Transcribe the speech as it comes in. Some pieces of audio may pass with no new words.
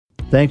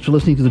Thanks for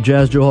listening to the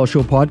Jazz Joe Hall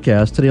Show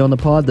podcast. Today on the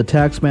pod, the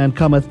tax man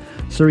cometh.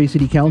 Surrey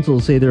City Council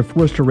say they're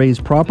forced to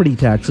raise property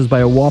taxes by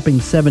a whopping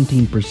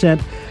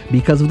 17%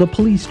 because of the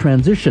police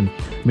transition.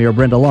 Mayor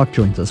Brenda Locke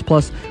joins us.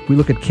 Plus, we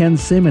look at Ken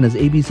Sim and his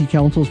ABC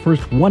Council's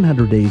first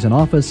 100 days in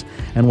office,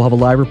 and we'll have a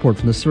live report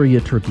from the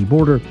Syria-Turkey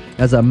border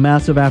as a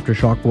massive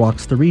aftershock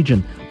rocks the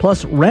region.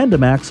 Plus,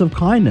 random acts of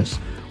kindness.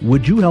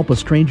 Would you help a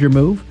stranger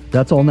move?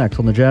 That's all next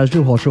on the Jazz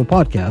Joe Hall Show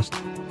podcast.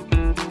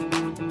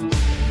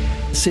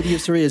 The City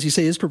of Surrey, as you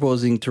say, is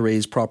proposing to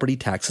raise property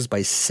taxes by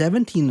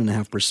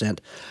 17.5%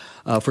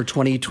 for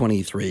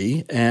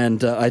 2023.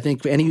 And I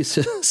think any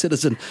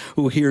citizen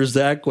who hears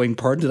that going,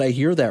 pardon, did I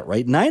hear that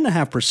right?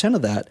 9.5%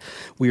 of that,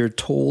 we are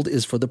told,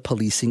 is for the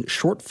policing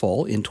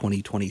shortfall in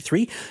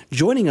 2023.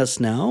 Joining us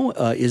now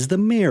is the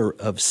Mayor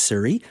of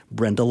Surrey,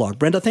 Brenda Locke.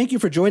 Brenda, thank you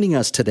for joining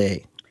us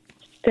today.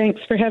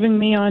 Thanks for having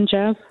me on,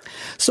 Jeff.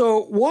 So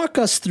walk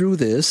us through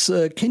this.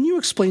 Can you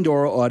explain to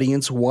our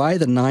audience why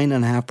the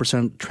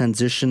 9.5%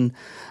 transition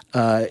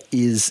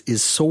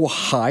is so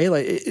high?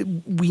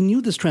 We knew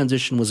this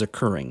transition was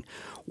occurring.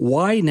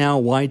 Why now?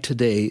 Why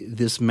today?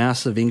 This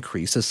massive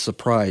increase, this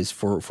surprise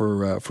for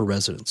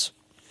residents.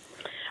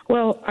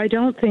 Well, I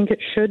don't think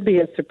it should be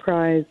a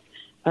surprise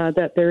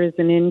that there is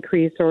an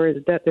increase or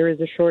that there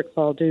is a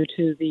shortfall due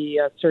to the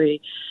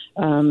Surrey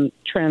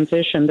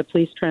transition, the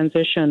police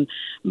transition.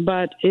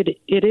 But it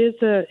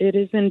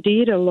is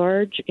indeed a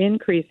large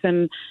increase.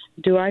 And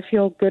do I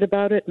feel good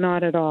about it?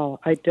 Not at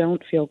all. I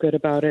don't feel good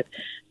about it.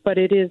 But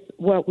it is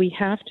what we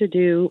have to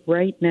do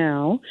right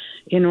now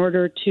in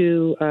order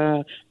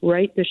to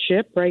right the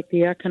ship, right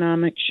the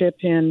economic ship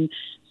in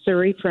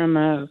Surrey from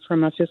a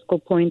fiscal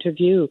point of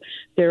view.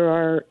 There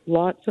are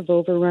lots of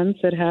overruns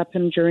that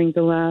happened during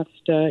the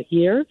last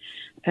year,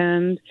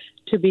 and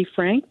to be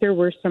frank, there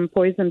were some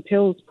poison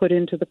pills put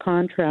into the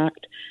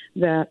contract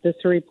that the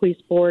Surrey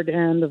Police Board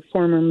and the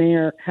former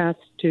mayor has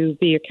to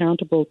be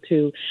accountable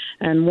to,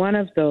 and one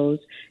of those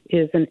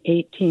is an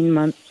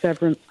 18-month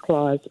severance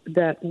clause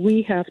that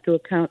we have to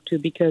account to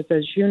because,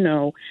 as you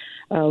know,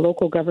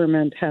 local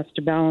government has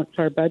to balance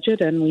our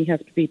budget, and we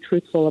have to be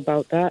truthful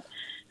about that.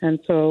 And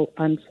so,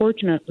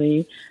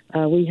 unfortunately,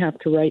 we have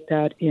to write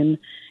that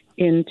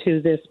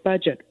into this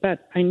budget.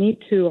 But I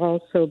need to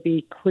also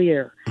be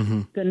clear.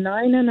 Mm-hmm. The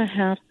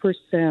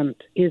 9.5%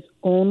 is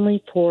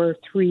only for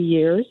 3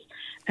 years,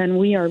 and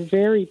we are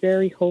very,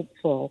 very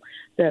hopeful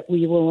that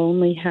we will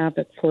only have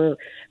it for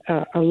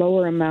a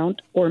lower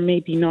amount or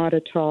maybe not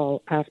at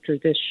all after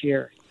this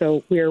year.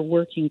 So we are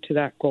working to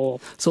that goal.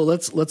 So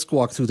let's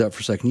walk through that for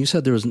a second. You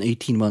said there was an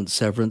 18-month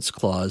severance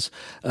clause.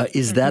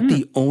 Is that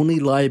the only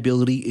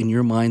liability in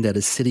your mind that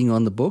is sitting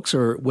on the books,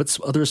 or what's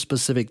other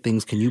specific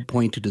things can you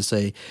point to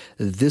say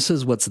this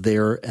is what's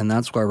there, and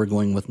that's why we're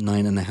going with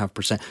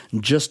 9.5%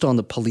 just on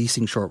the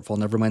policing shortfall?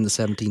 Never mind the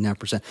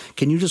 17.5%.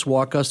 Can you just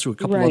walk us through a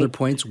couple other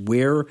points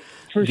where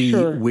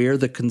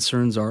the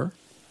concerns are?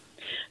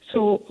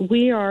 So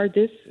we are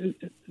this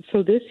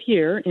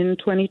year in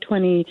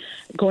 2020,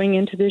 going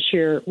into this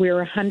year,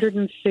 we're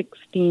 $116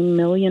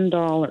 million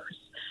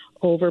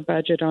over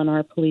budget on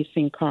our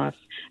policing costs,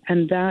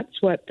 and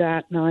that's what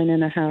that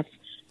 9.5%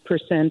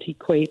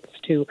 equates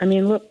to. I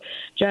mean, look,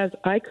 Jazz,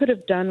 I could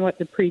have done what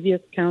the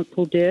previous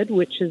council did,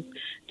 which is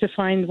to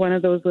find one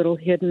of those little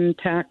hidden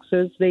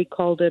taxes. They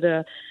called it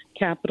a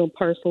capital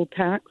parcel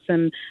tax,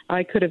 and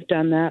I could have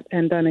done that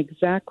and done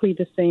exactly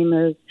the same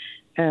as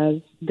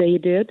they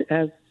did,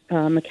 as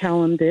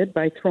McCallum did,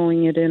 by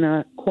throwing it in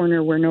a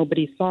corner where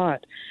nobody saw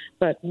it.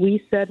 But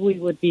we said we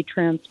would be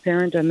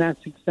transparent, and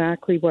that's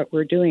exactly what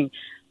we're doing.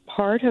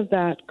 Part of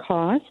that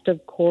cost,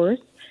 of course,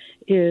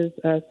 is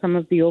some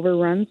of the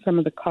overruns, some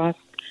of the cost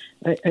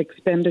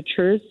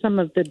expenditures, some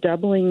of the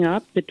doubling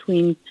up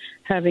between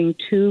having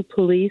two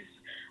police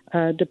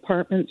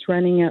departments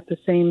running at the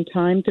same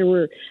time.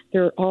 There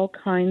are all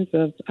kinds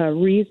of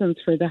reasons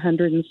for the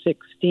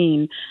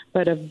 116,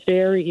 but a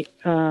very,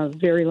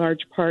 very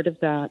large part of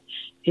that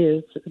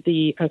is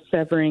the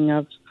severing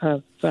of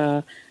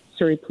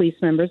Surrey police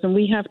members, and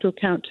we have to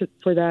account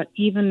for that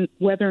even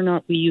whether or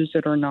not we use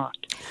it or not.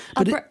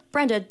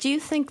 Brenda, do you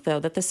think, though,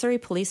 that the Surrey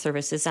Police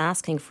Service is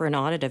asking for an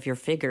audit of your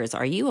figures?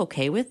 Are you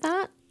okay with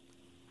that?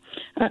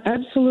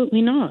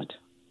 Absolutely not.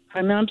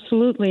 I'm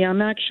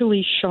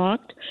actually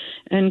shocked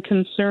and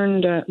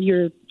concerned.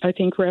 You're, I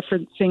think,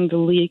 referencing the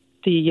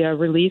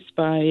release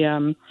by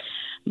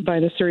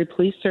the Surrey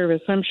Police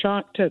Service. I'm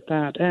shocked at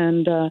that,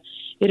 and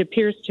it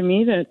appears to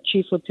me that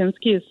Chief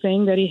Lipinski is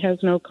saying that he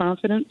has no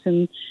confidence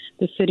in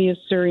the City of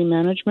Surrey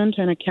management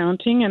and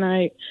accounting, and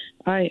I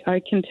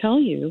can tell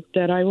you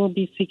that I will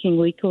be seeking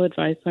legal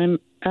advice. I'm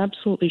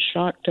absolutely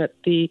shocked at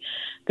the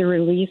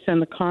release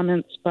and the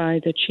comments by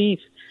the Chief.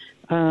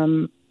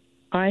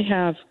 I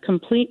have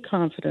complete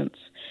confidence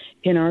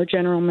in our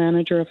General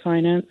Manager of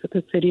Finance at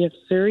the City of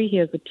Surrey. He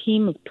has a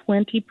team of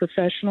 20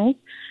 professionals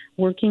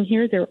working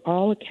here. They're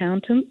all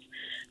accountants.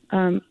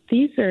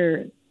 These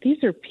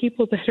are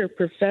people that are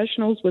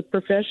professionals with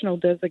professional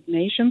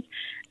designations,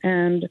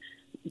 and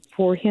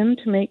for him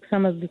to make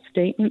some of the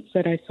statements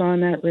that I saw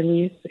in that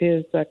release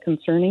is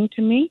concerning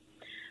to me.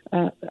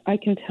 I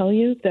can tell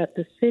you that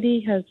the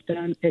city has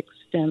done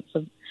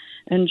extensive.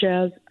 And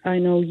Jazz, I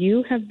know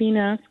you have been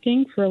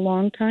asking for a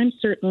long time.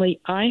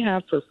 Certainly I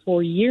have for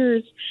 4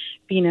 years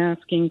been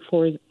asking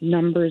for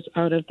numbers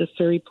out of the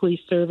Surrey Police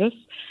Service,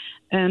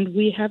 and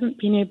we haven't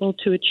been able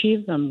to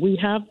achieve them. We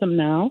have them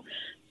now,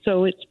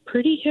 so it's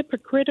pretty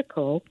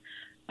hypocritical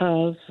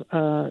of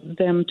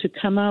them to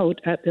come out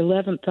at the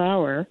 11th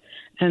hour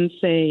and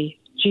say,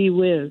 gee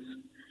whiz,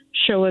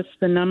 show us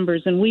the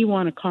numbers, and we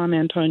want to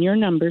comment on your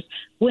numbers,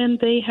 when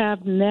they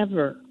have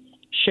never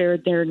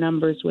shared their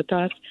numbers with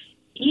us,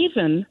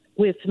 even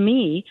with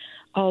me,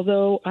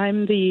 although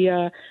I'm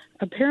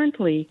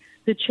apparently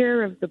the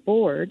chair of the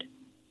board.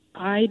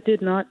 I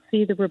did not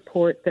see the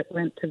report that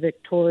went to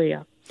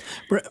Victoria.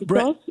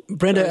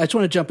 Brenda, I just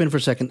want to jump in for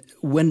a second.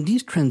 When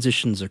these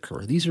transitions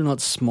occur, these are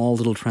not small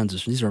little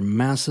transitions. These are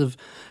massive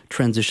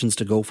transitions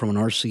to go from an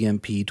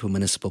RCMP to a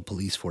municipal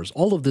police force.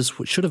 All of this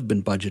should have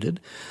been budgeted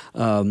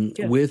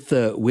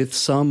with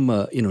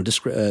some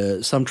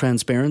some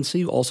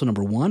transparency. Also,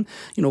 number one,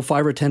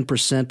 5 or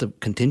 10% of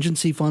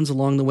contingency funds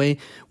along the way.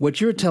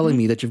 What you're telling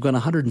me that you've gone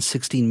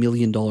 $116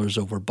 million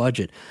over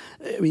budget.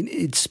 I mean,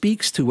 it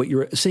speaks to what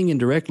you're saying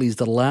indirectly is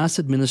the last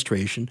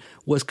administration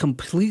was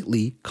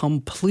completely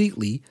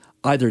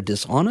either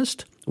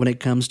dishonest when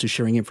it comes to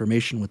sharing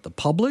information with the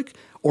public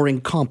or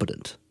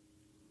incompetent.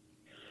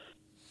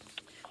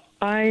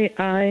 I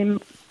am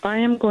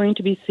going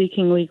to be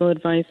seeking legal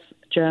advice,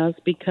 Jazz,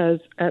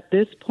 because at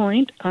this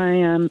point I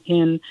am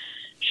in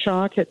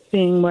shock at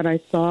seeing what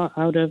I saw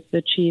out of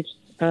the chief's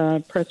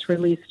press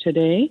release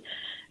today.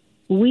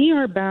 We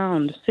are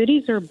bound,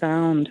 cities are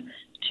bound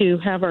to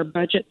have our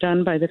budget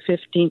done by the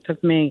 15th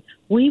of May.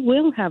 We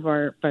will have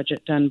our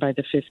budget done by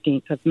the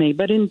 15th of May,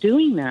 but in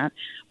doing that,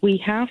 we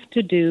have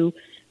to do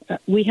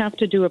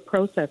a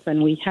process,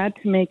 and we had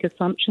to make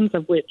assumptions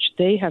of which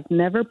they have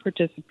never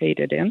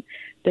participated in.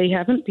 They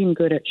haven't been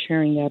good at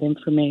sharing that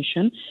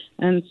information,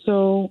 and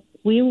so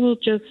we will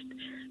just.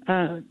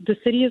 The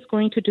city is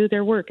going to do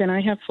their work, and I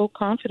have full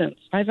confidence.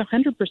 I have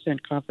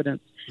 100%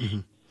 confidence.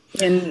 Mm-hmm.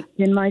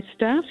 In my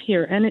staff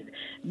here, and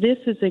this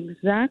is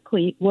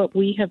exactly what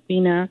we have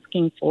been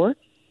asking for.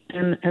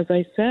 And as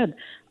I said,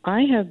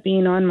 I have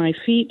been on my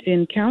feet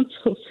in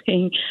council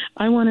saying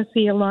I want to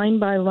see a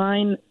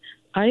line-by-line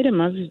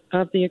item of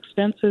the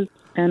expenses,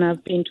 and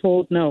I've been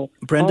told no.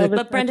 Brenda,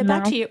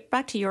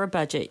 back to your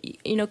budget.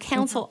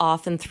 Council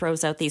often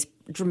throws out these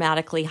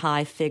dramatically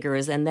high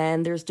figures, and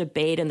then there's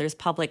debate and there's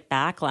public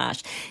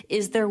backlash.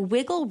 Is there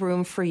wiggle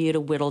room for you to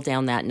whittle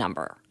down that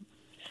number?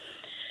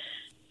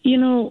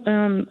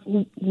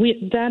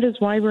 That is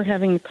why we're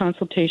having a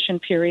consultation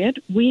period.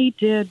 We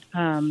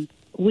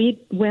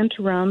went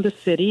around the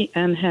city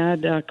and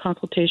had a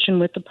consultation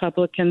with the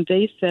public, and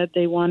they said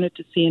they wanted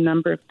to see a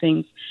number of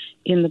things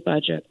in the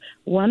budget.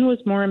 One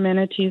was more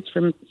amenities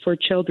for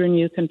children,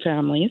 youth, and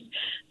families.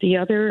 The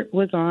other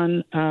was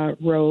on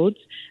roads,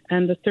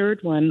 and the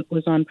third one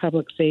was on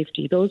public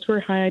safety. Those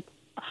were high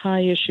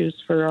issues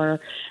for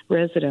our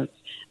residents.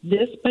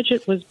 This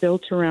budget was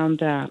built around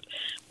that.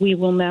 We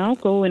will now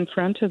go in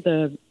front of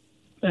the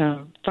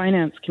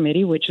Finance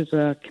Committee, which is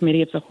a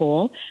committee of the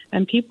whole,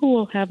 and people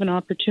will have an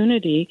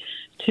opportunity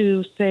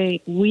to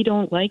say, we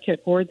don't like it,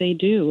 or they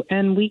do,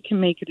 and we can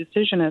make a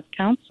decision as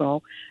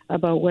council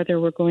about whether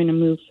we're going to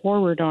move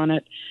forward on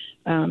it.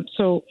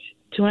 So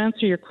to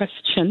answer your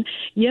question,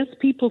 yes,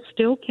 people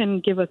still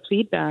can give us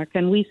feedback,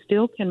 and we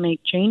still can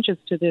make changes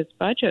to this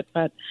budget,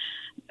 but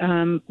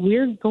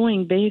we're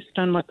going based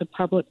on what the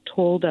public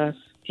told us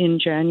in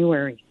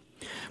January.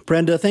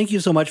 Brenda, thank you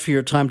so much for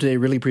your time today.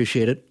 Really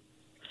appreciate it.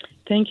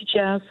 Thank you,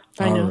 Jazz.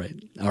 All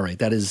right.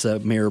 That is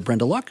Mayor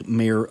Brenda Locke,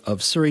 Mayor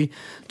of Surrey,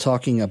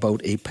 talking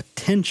about a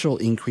potential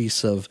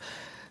increase of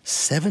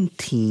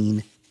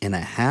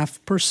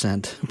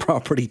 17.5%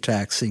 property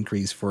tax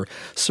increase for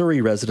Surrey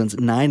residents,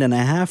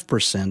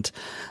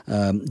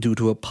 9.5% due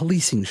to a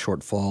policing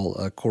shortfall,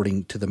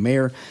 according to the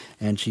mayor.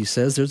 And she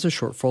says there's a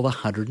shortfall of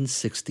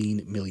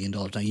 $116 million.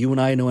 Now, you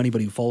and I know,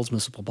 anybody who follows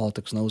municipal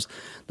politics knows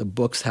the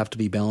books have to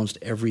be balanced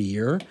every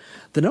year.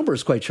 The number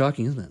is quite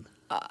shocking, isn't it?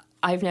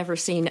 I've never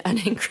seen an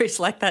increase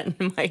like that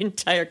in my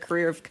entire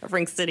career of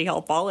covering City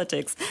Hall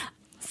politics.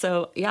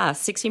 So,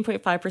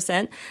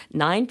 16.5%,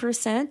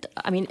 9%.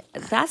 I mean,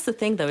 that's the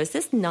thing, though. Is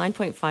this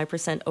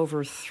 9.5%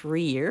 over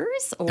 3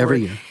 years? Or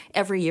every year.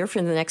 Every year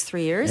for the next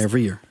 3 years?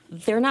 Every year.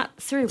 They're not,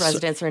 Surrey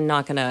residents are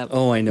not going to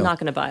not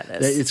going to buy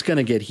this. It's going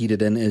to get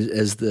heated. And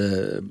as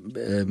the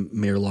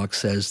Mayor Locke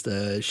says,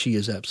 she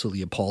is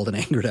absolutely appalled and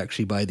angered,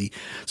 actually, by the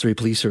Surrey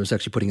Police Service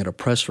actually putting out a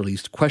press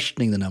release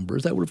questioning the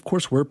numbers that, of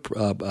course, were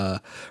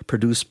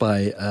produced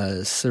by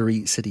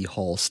Surrey City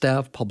Hall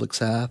staff, public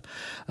staff.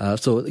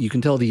 So you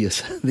can tell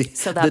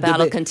so that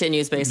battle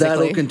continues, basically.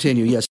 That'll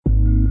continue, yes.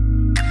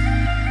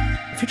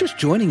 If you're just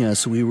joining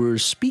us, we were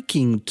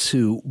speaking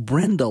to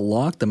Brenda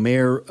Locke, the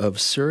Mayor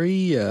of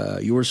Surrey,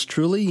 yours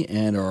truly,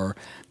 and our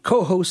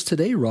co-host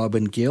today,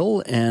 Robin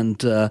Gill,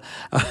 and I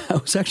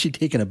was actually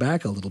taken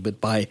aback a little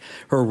bit by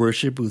her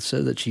worship, who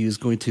said that she was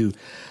going to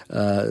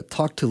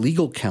talk to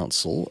legal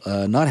counsel,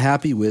 not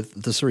happy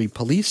with the Surrey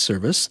Police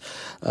Service,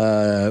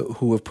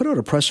 who have put out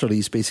a press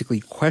release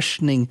basically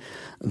questioning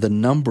the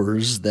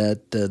numbers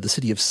that the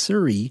city of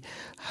Surrey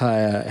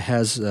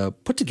has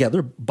put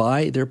together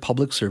by their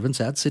public servants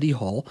at City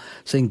Hall,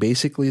 saying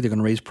basically they're going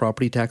to raise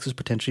property taxes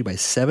potentially by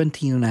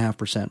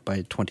 17.5%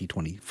 by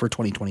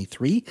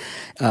 2023,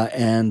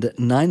 and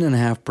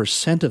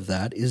 9.5% of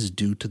that is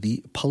due to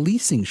the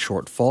policing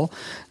shortfall.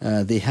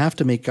 They have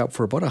to make up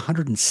for about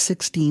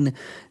 $116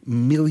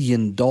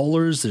 million.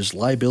 There's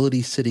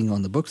liability sitting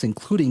on the books,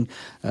 including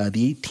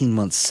the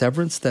 18-month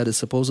severance that is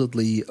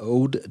supposedly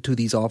owed to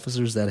these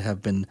officers that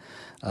have been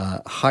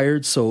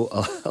hired. So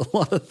a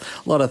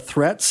lot of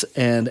threats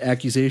and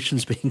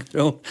accusations being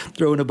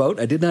thrown about.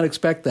 I did not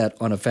expect that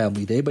on a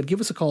family day, but give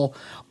us a call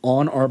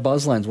on our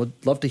buzz lines. Would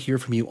love to hear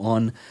from you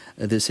on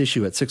this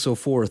issue at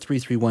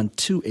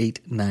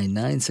 604-331-2899,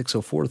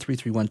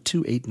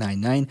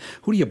 604-331-2899.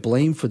 Who do you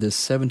blame for this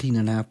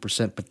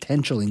 17.5%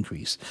 potential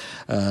increase?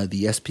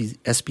 The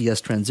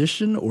SPS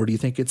transition, or do you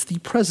think it's the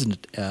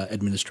present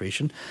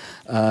administration?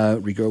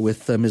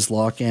 With Ms.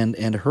 Locke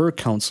and her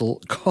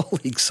council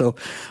colleagues. So,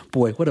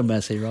 boy, what a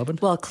mess, eh, Robin?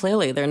 Well,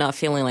 clearly they're not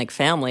feeling like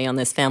family on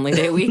this Family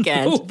Day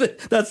weekend. No,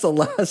 that's the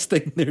last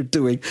thing they're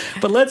doing.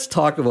 But let's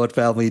talk about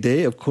Family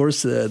Day. Of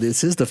course,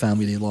 this is the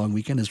Family Day long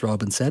weekend, as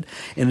Robin said,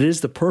 and it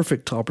is the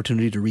perfect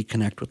opportunity to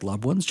reconnect with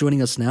loved ones.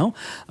 Joining us now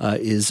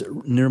is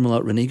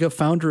Nirmala Reniga,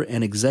 founder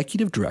and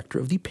executive director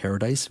of the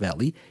Paradise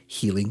Valley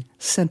Healing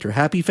Center.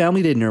 Happy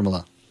Family Day,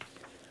 Nirmala.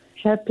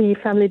 Happy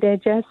Family Day,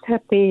 Jess.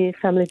 Happy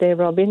Family Day,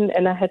 Robin.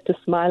 And I had to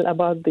smile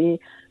about the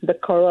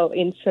choral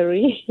in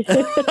Surrey.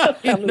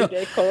 Family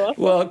Day choral.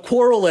 Well,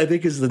 quarrel, I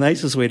think, is the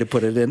nicest way to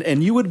put it.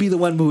 And you would be the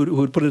one who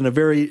would put it in a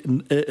very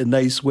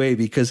nice way,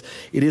 because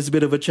it is a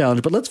bit of a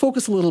challenge. But let's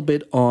focus a little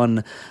bit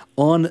on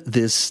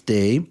this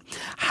day.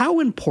 How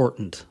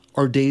important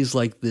are days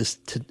like this,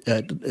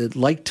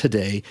 like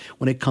today,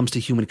 when it comes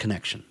to human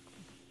connection?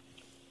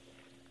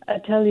 I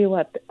tell you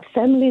what,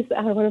 families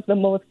are one of the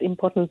most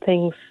important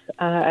things,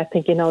 I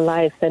think, in our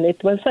lives. And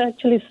it was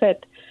actually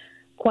said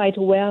quite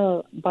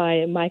well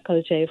by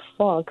Michael J.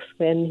 Fox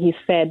when he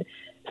said,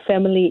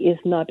 family is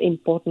not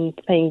important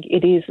thing,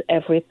 it is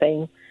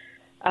everything.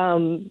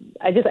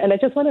 I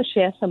just want to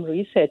share some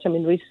research. I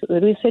mean,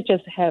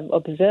 researchers have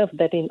observed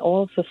that in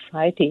all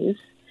societies,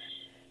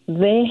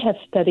 they have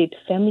studied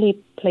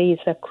family plays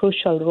a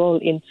crucial role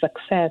in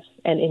success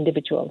and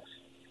individuals.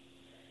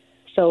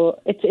 So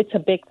it's a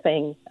big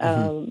thing.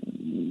 There's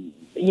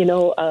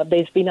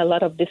been a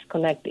lot of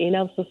disconnect in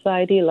our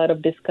society, a lot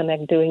of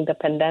disconnect during the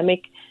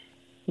pandemic.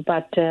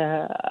 But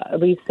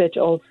research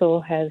also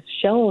has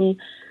shown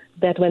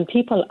that when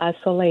people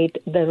isolate,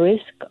 the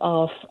risk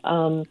of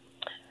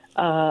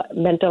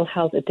mental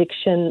health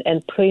addiction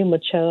and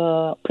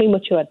premature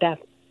death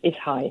is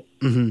high.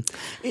 Mm-hmm.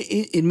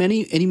 In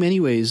many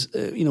ways,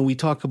 we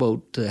talk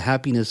about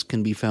happiness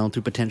can be found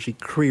through potentially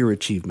career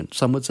achievement.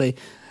 Some would say,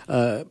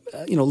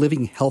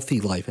 living healthy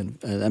life, and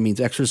that means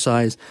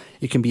exercise.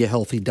 It can be a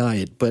healthy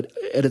diet, but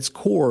at its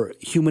core,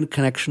 human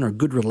connection or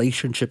good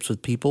relationships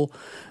with people,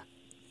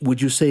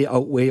 would you say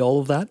outweigh all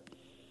of that?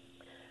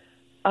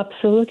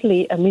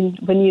 Absolutely. I mean,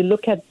 when you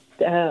look at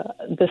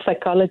the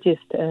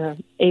psychologist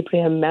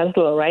Abraham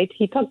Maslow, right?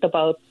 He talked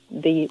about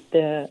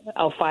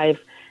our 5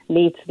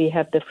 needs. We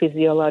have the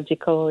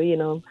physiological,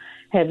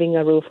 having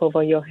a roof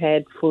over your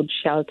head, food,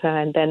 shelter,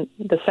 and then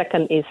the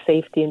second is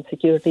safety and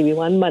security. We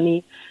want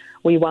money.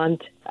 We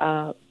want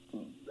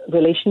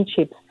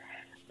relationships.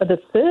 But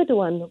the third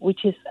one,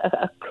 which is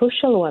a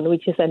crucial one,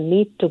 which is a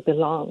need to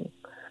belong.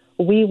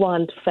 We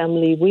want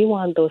family. We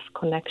want those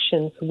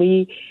connections.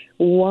 We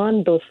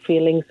want those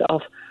feelings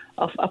of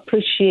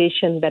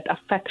appreciation, that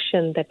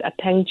affection, that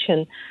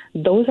attention.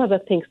 Those are the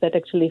things that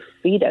actually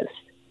feed us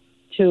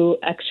to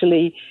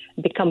actually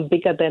become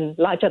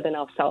larger than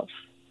ourselves.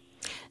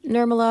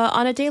 Nirmala,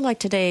 on a day like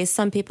today,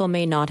 some people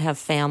may not have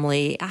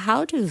family.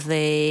 How do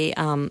they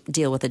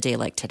deal with a day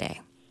like today?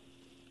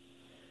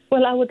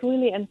 Well, I would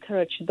really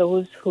encourage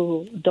those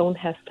who don't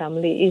have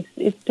family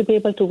is to be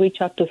able to reach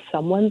out to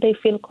someone they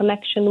feel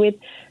connection with,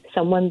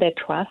 someone they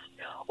trust,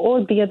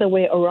 or the other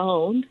way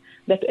around,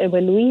 that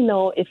when we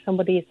know if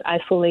somebody is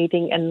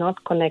isolating and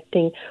not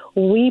connecting,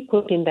 we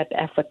put in that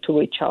effort to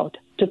reach out,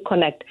 to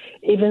connect,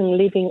 even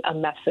leaving a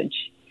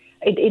message.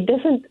 It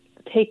doesn't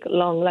take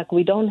long, like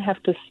we don't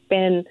have to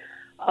spend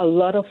a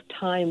lot of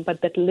time,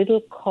 but that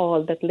little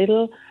call, that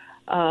little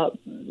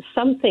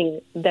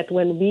something that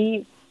when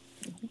we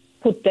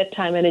put that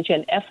time, energy,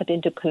 and effort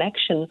into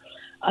connection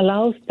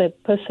allows the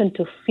person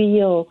to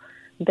feel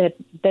that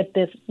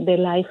their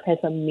life has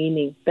a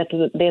meaning, that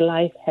their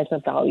life has a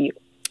value.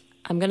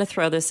 I'm going to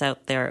throw this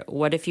out there.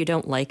 What if you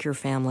don't like your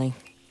family?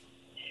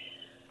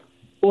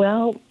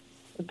 Well,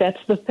 that's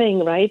the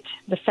thing, right?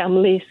 The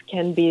families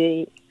can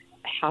be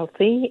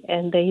healthy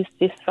and there is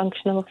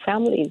dysfunctional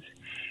families.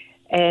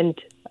 And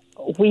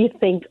we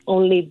think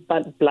only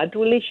blood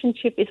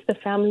relationship is the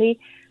family,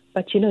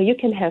 But, you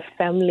can have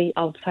family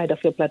outside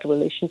of your blood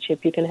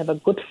relationship. You can have a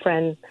good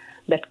friend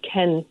that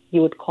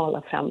you would call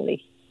a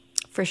family.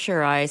 For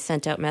sure. I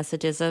sent out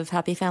messages of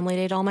Happy Family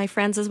Day to all my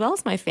friends as well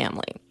as my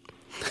family.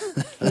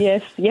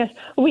 Yes.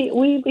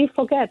 We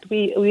forget.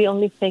 We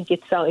only think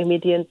it's our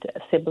immediate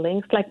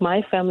siblings. Like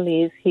my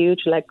family is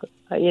huge. Like,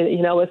 I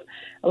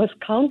was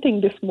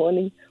counting this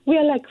morning. We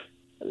are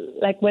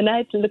like when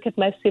I look at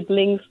my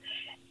siblings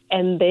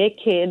and their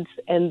kids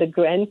and the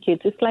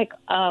grandkids, it's like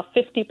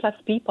 50 plus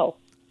people.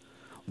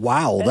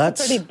 Wow,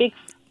 that's a pretty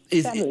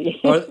big family.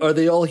 Are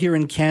they all here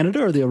in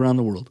Canada or are they around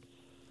the world?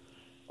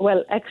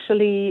 Well,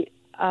 actually,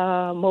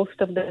 most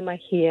of them are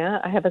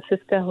here. I have a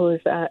sister who's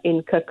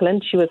in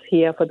Kirkland. She was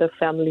here for the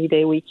Family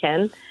Day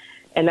weekend.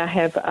 And I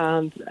have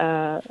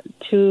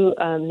two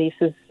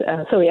nieces,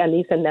 a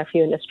niece and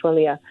nephew in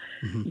Australia.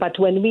 Mm-hmm. But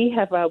when we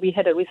had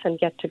a recent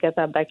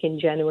get-together back in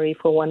January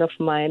for one of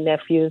my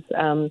nephew's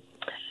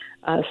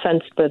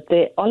son's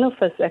birthday, all of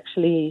us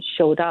actually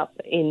showed up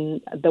in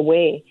the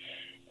way.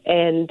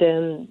 And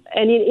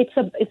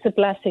it's a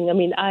blessing. I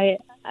mean,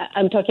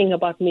 I'm talking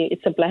about me.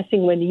 It's a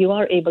blessing when you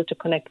are able to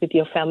connect with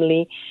your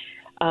family,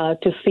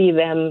 to see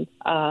them.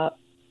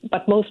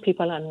 But most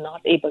people are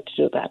not able to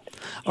do that.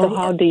 So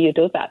how do you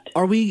do that?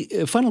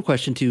 Final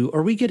question to you,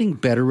 are we getting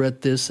better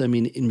at this? I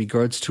mean, in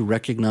regards to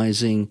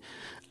recognizing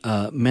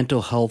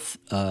mental health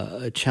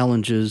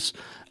challenges,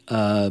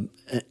 an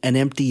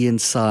empty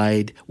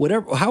inside,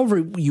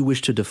 however you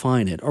wish to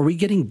define it. Are we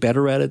getting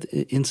better at it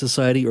in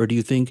society, or do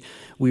you think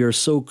we are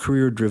so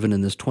career-driven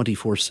in this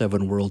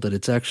 24/7 world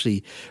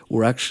that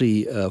we're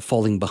actually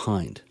falling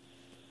behind?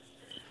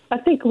 I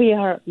think we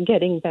are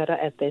getting better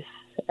at this.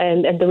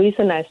 And the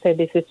reason I say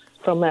this is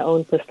from my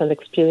own personal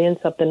experience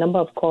of the number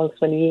of calls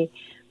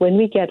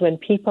when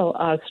people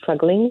are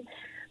struggling.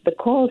 The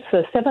calls,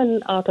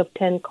 7 out of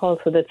 10 calls,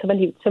 so that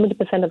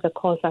 70% of the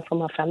calls are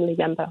from a family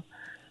member,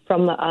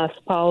 from a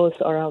spouse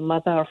or a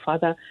mother or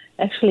father,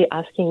 actually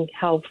asking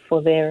help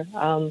for their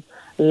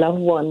loved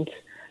ones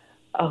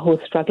who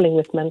are struggling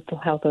with mental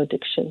health or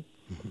addiction.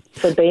 Mm-hmm.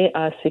 So they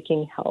are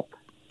seeking help.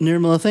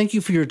 Nirmala, thank you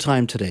for your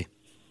time today.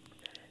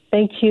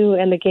 Thank you.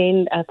 And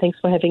again, thanks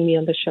for having me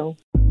on the show.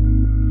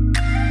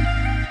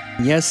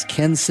 Yes,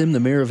 Ken Sim, the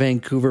mayor of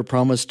Vancouver,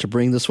 promised to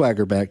bring the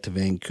swagger back to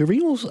Vancouver.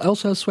 You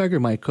also have swagger,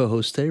 my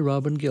co-host today,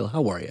 Robin Gill.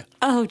 How are you?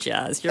 Oh,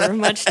 Jazz, you're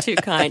much too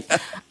kind.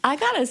 I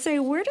got to say,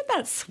 where did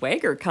that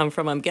swagger come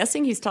from? I'm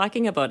guessing he's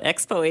talking about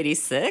Expo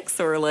 86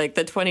 or like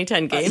the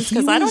 2010 games,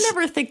 because I don't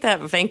ever think that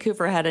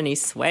Vancouver had any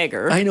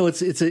swagger. I know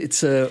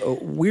it's a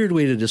weird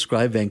way to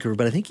describe Vancouver,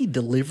 but I think he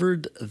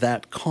delivered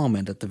that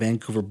comment at the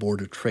Vancouver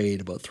Board of Trade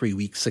about 3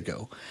 weeks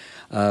ago.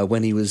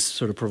 When he was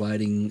sort of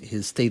providing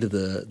his State of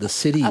the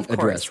City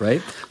address,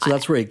 right? So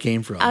that's where it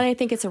came from. I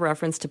think it's a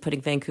reference to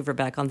putting Vancouver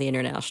back on the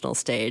international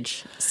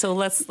stage. So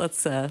let's cut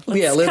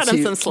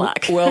him some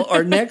slack. Well,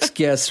 our next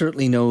guest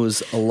certainly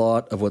knows a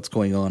lot of what's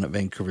going on at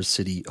Vancouver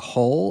City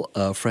Hall.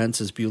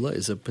 Frances Bula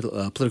is a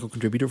political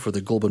contributor for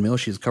the Globe and Mail.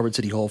 She has covered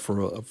City Hall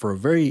for a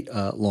very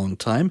long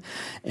time.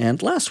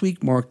 And last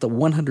week marked the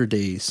 100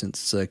 days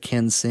since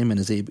Ken Sim and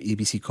his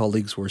ABC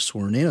colleagues were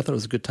sworn in. I thought it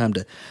was a good time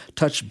to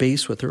touch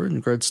base with her in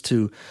regards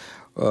to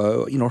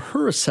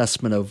her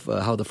assessment of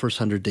how the first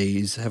 100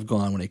 days have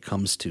gone when it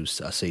comes to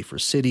a safer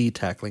city,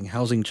 tackling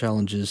housing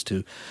challenges,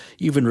 to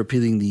even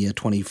repealing the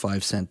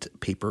 25-cent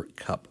paper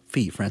cup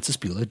fee. Frances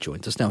Bula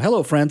joins us now.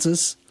 Hello,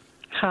 Frances.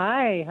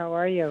 Hi, how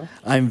are you?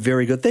 I'm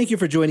very good. Thank you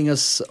for joining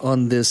us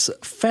on this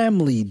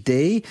Family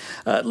Day.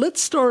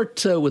 Let's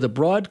start with a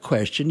broad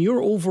question.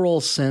 Your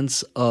overall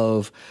sense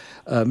of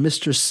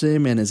Mr.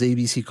 Sim and his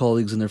ABC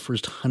colleagues in their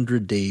first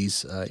 100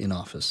 days in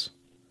office?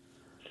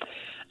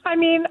 I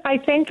mean, I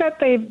think that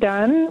they've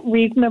done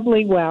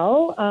reasonably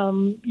well.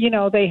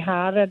 They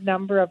had a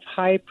number of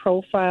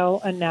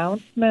high-profile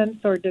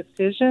announcements or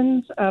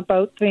decisions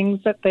about things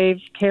that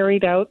they've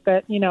carried out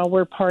that,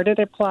 were part of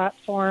their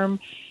platform.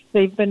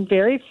 They've been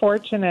very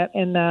fortunate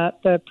in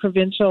that the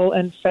provincial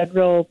and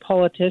federal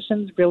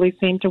politicians really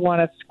seem to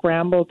want to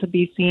scramble to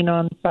be seen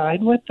on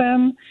side with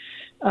them.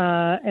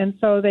 And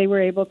so they were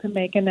able to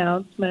make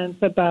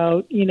announcements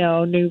about,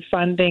 new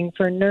funding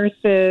for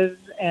nurses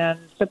and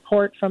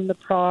support from the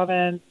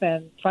province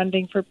and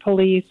funding for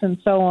police and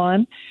so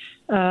on.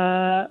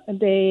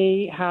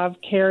 They have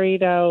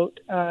carried out,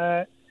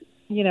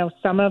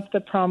 some of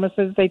the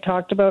promises. They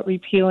talked about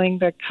repealing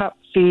the cup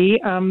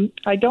fee.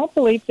 I don't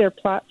believe their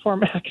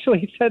platform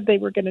actually said they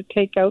were going to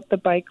take out the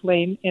bike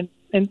lane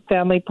in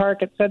Stanley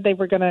Park. It said they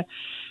were going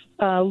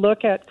to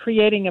look at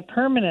creating a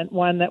permanent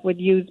one that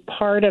would use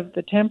part of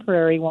the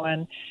temporary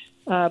one,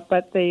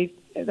 but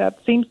that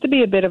seems to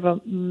be a bit of a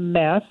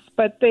mess,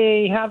 but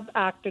they have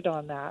acted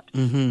on that.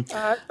 Mm-hmm.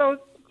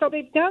 So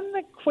they've done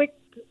the quick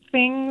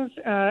things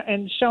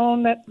and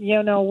shown that,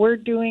 we're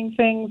doing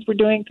things,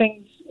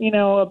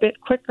 a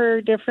bit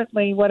quicker,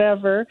 differently,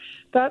 whatever.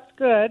 That's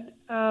good.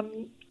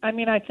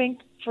 I think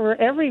for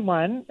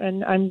everyone,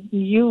 and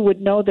you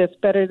would know this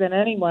better than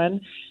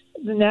anyone,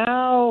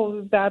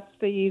 Now that's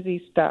the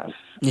easy stuff.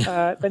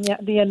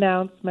 The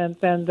announcements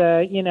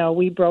and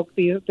we broke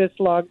this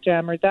log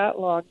jam or that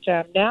log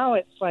jam. Now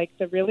it's like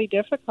the really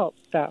difficult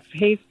stuff: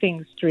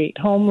 Hastings Street,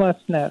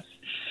 homelessness,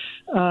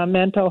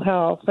 mental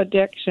health,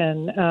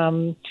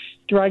 addiction,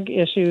 drug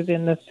issues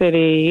in the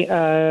city.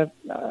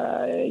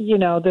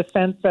 The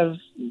sense of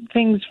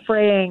things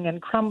fraying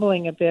and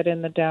crumbling a bit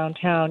in the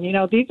downtown.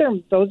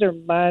 Those are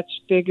much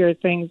bigger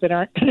things that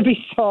aren't going to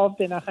be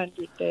solved in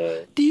 100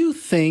 days. Do you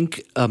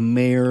think a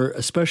mayor,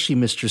 especially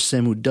Mr.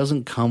 Sim, who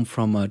doesn't come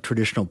from a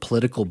traditional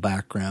political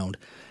background,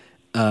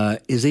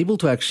 is able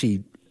to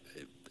actually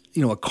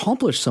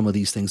accomplish some of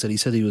these things that he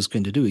said he was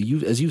going to do?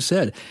 As you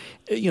said,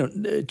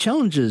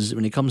 challenges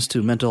when it comes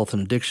to mental health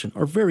and addiction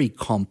are very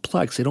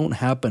complex. They don't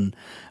happen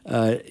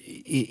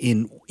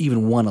in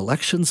even one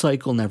election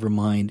cycle, never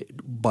mind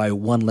by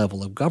one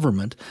level of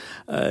government.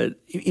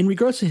 In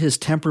regards to his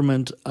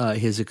temperament,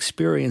 his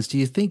experience, do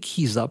you think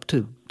he's up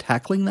to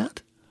tackling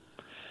that?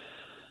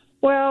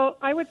 Well,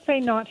 I would say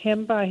not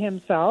him by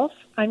himself.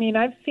 I mean,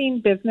 I've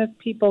seen business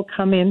people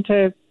come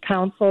into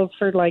councils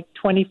for like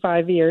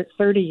 25 years,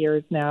 30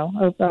 years now.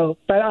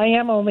 But I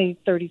am only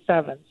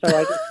 37, so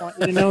I just want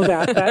you to know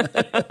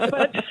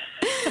that.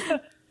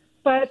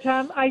 But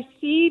I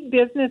see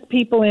business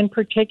people in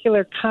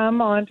particular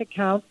come onto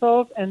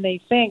councils and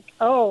they think,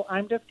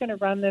 I'm just going to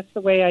run this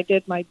the way I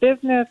did my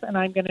business, and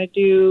I'm going to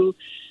do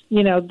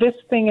this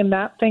thing and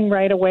that thing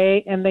right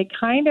away, and they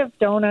kind of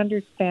don't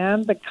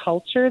understand the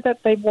culture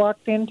that they've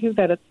walked into,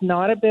 that it's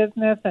not a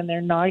business and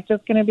they're not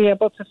just going to be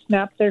able to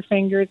snap their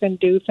fingers and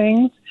do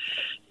things.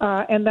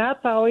 And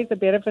that's always a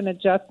bit of an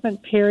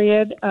adjustment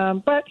period.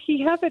 But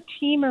he has a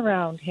team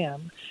around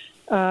him,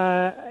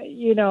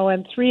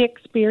 and 3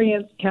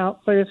 experienced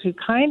counselors who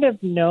kind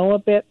of know a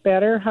bit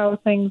better how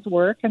things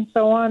work and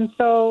so on.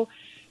 So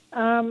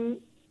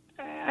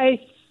I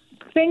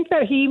think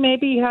that he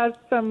maybe has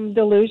some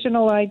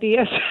delusional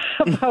ideas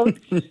about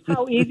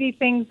how easy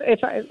things,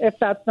 if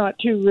that's not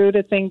too rude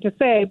a thing to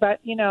say,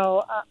 but,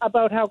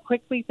 about how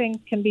quickly things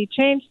can be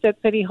changed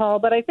at City Hall.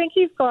 But I think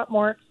he's got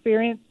more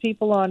experienced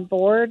people on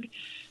board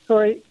who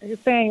are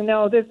saying,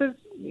 no, this is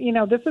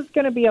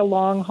going to be a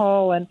long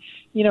haul. And,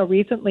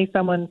 recently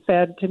someone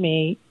said to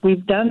me,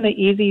 we've done the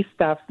easy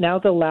stuff. Now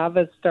the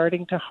lava's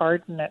starting to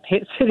harden at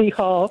City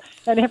Hall,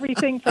 and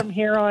everything from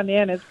here on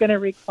in is going to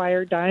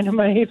require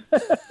dynamite.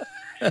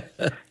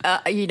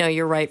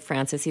 You're right,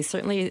 Francis. He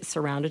certainly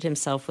surrounded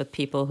himself with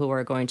people who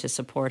are going to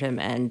support him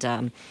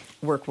and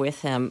work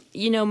with him.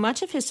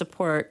 Much of his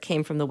support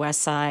came from the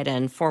West Side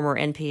and former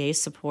NPA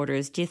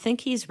supporters. Do you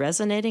think he's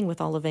resonating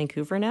with all of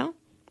Vancouver now?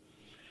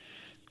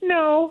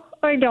 No,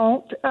 I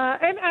don't.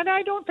 And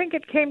I don't think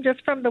it came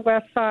just from the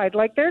West Side.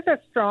 Like, there's a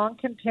strong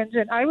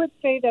contingent. I would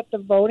say that the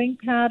voting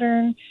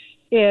pattern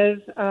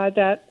is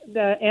that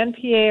the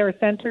NPA or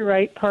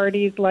center-right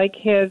parties like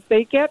his,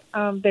 they get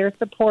their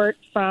support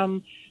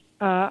from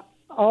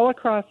all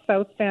across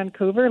South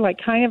Vancouver, like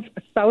kind of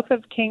south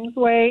of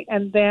Kingsway,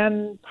 and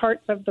then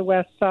parts of the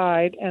West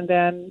Side, and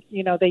then,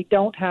 they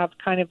don't have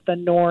kind of the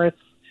north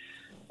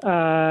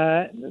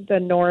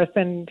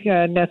and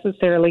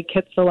necessarily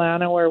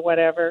Kitsilano or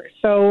whatever.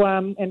 So,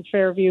 in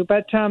Fairview.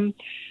 But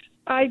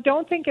I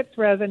don't think it's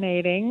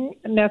resonating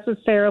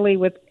necessarily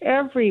with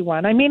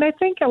everyone. I mean, I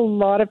think a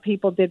lot of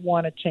people did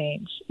want to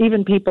change,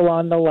 even people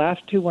on the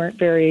left who weren't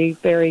very,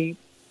 very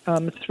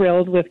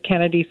thrilled with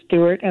Kennedy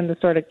Stewart and the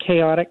sort of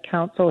chaotic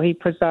council he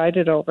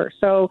presided over.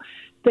 So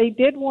they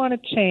did want to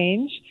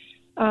change.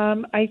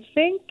 I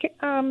think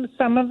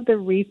some of the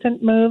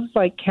recent moves,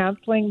 like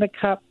canceling the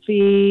cup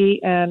fee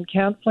and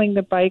canceling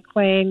the bike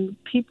lane,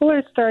 people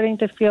are starting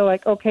to feel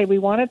like, okay, we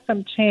wanted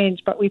some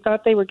change, but we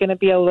thought they were going to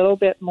be a little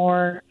bit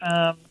more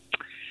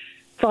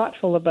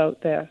thoughtful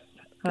about this.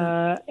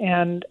 So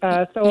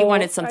you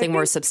wanted something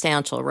more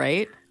substantial,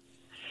 right?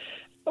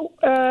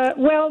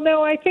 Well,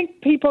 no, I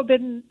think people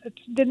didn't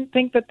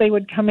think that they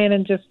would come in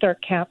and just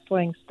start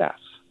canceling stuff.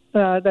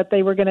 That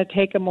they were going to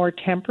take a more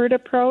tempered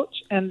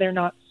approach, and they're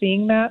not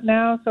seeing that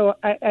now. So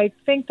I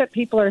think that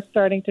people are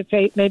starting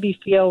to maybe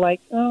feel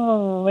like,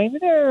 maybe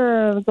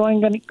they're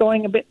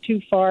going a bit too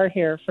far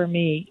here for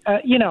me.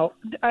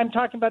 I'm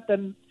talking about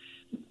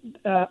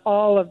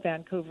all of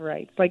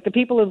Vancouverites. Like, the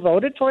people who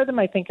voted for them,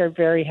 I think, are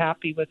very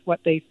happy with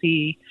what they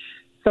see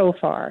so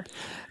far.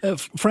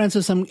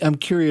 Francis, I'm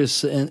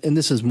curious, and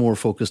this is more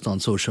focused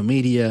on social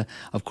media.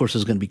 Of course,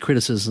 there's going to be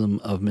criticism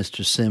of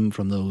Mr. Sim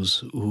from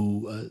those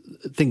who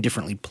think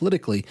differently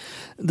politically.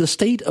 The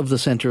state of the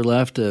center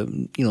left,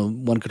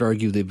 one could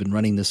argue they've been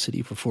running this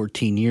city for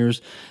 14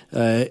 years.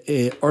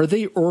 Are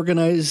they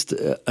organized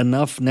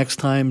enough next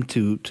time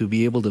to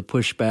be able to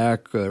push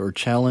back or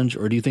challenge,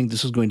 or do you think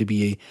this is going to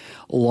be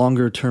a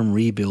longer-term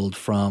rebuild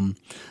from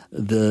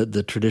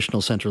the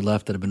traditional center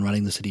left that have been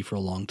running the city for a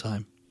long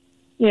time?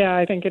 Yeah,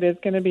 I think it is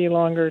going to be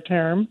longer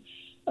term.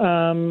 They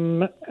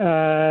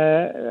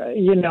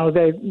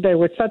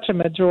were such a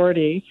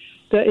majority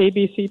the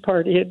ABC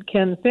party and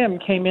Ken Sim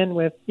came in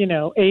with,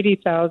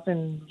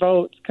 80,000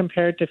 votes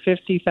compared to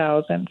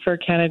 50,000 for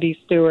Kennedy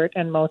Stewart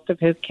and most of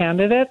his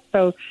candidates.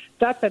 So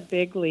that's a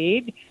big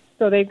lead.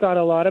 So they've got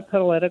a lot of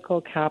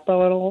political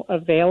capital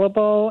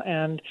available,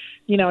 and,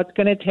 it's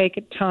going to take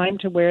time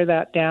to wear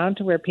that down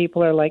to where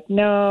people are like,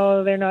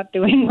 no, they're not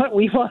doing what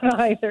we want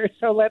either,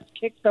 so let's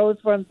kick those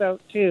ones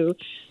out too.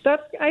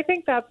 I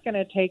think that's going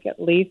to take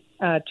at least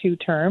 2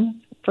 terms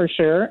for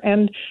sure,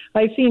 and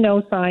I see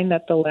no sign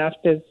that the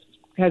left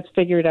has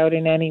figured out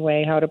in any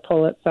way how to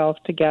pull itself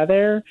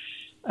together.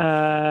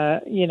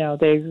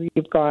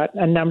 You've got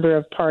a number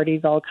of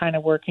parties all kind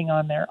of working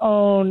on their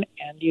own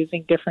and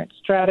using different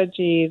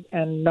strategies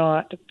and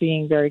not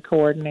being very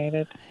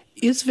coordinated.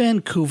 Is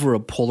Vancouver a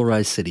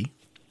polarized city?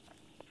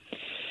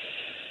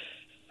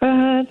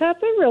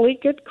 That's a really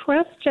good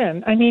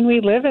question. I mean,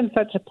 we live in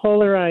such a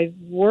polarized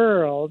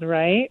world,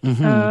 right?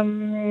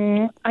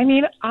 Mm-hmm.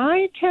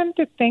 I tend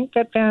to think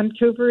that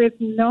Vancouver is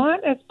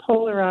not as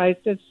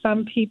polarized as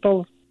some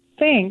people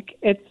think.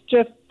 It's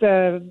just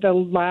the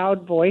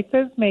loud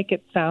voices make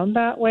it sound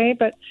that way.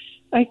 But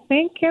I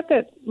think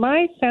that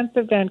my sense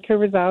of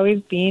Vancouver has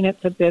always been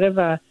it's a bit of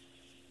a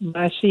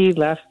mushy,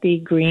 lefty,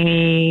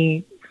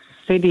 greeny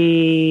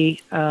city,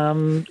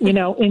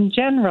 in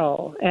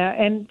general.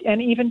 And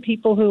even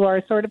people who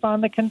are sort of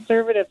on the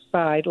conservative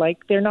side,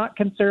 like they're not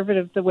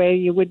conservative the way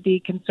you would be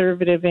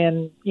conservative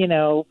in,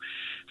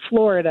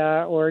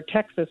 Florida or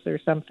Texas or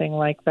something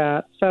like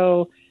that.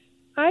 So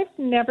I've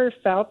never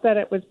felt that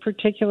it was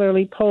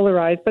particularly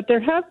polarized, but there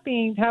have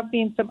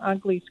been some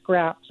ugly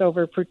scraps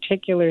over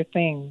particular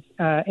things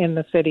in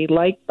the city,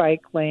 like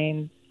bike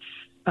lanes,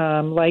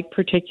 like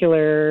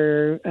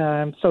particular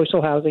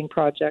social housing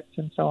projects,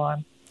 and so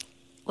on.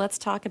 Let's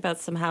talk about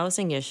some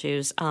housing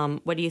issues.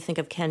 What do you think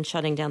of Ken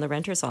shutting down the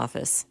renter's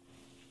office?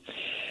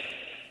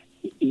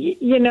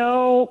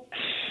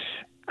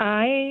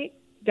 I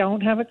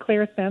don't have a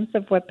clear sense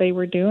of what they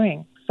were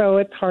doing. So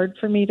it's hard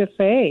for me to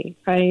say.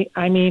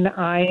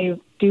 I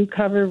do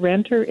cover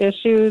renter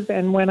issues,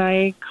 and when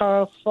I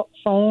call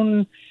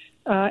phone,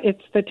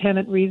 it's the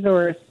Tenant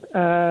Resource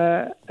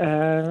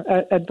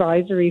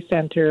Advisory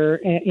Center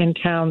in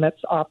town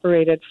that's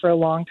operated for a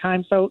long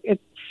time. So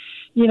it's,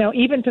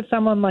 even to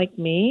someone like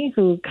me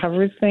who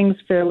covers things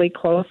fairly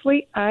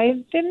closely,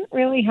 I didn't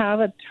really have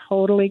a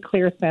totally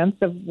clear sense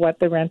of what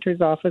the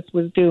renter's office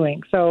was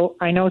doing. So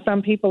I know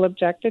some people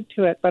objected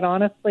to it, but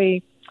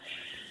honestly,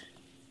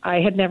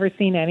 I had never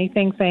seen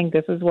anything saying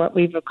this is what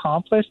we've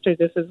accomplished, or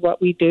this is what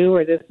we do,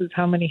 or this is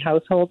how many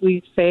households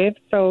we've saved.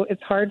 So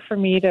it's hard for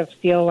me to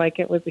feel like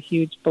it was a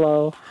huge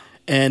blow.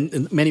 And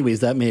in many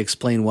ways, that may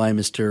explain why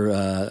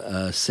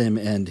Mr. Sim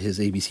and his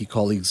ABC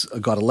colleagues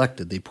got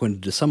elected. They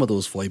pointed to some of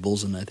those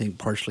foibles, and I think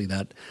partially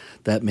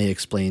that may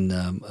explain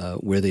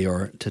where they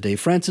are today.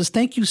 Frances,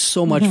 thank you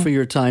so much for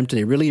your time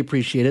today. Really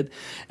appreciate it,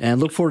 and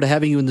look forward to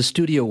having you in the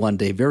studio one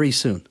day very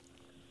soon.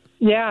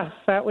 Yes,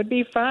 that would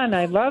be fun.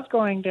 I love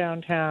going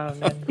downtown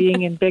and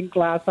being in big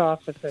glass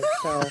offices.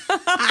 So.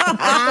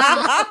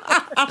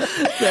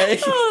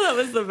 That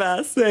was the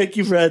best. Thank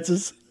you,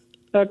 Frances.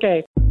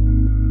 Okay.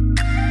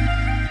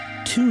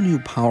 2 new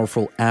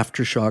powerful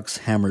aftershocks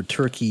hammered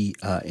Turkey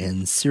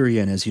and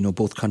Syria, and as you know,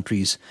 both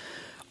countries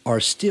are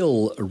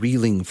still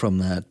reeling from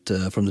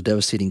the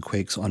devastating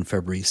quakes on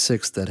February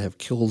 6th that have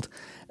killed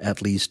at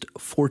least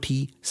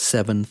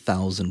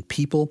 47,000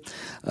 people.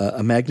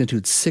 A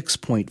magnitude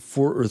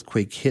 6.4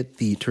 earthquake hit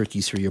the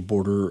Turkey-Syria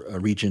border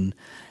region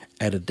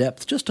at a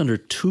depth just under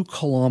 2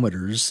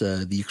 kilometers.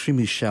 The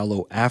extremely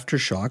shallow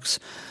aftershock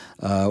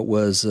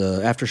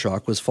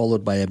was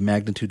followed by a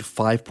magnitude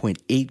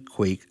 5.8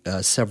 quake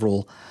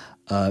several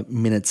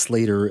minutes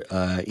later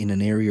in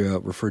an area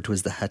referred to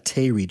as the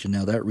Hatay region.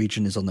 Now, that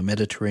region is on the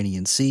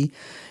Mediterranean Sea,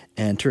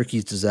 and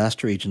Turkey's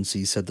disaster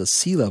agency said the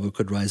sea level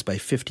could rise by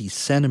 50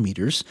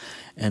 centimeters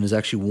and is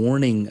actually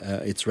warning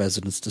its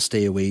residents to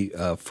stay away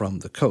from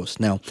the coast.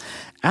 Now,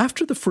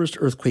 after the first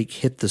earthquake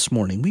hit this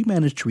morning, we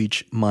managed to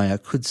reach Maya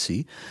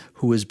Kudsi,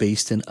 who is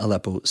based in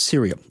Aleppo,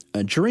 Syria.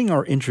 During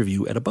our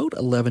interview at about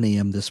 11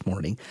 a.m. this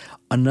morning,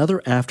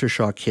 another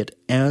aftershock hit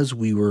as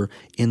we were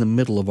in the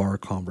middle of our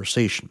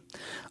conversation.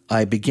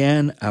 I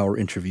began our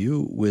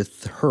interview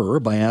with her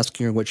by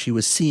asking her what she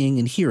was seeing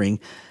and hearing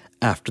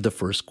after the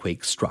first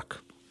quake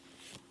struck.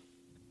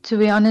 To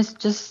be honest,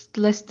 just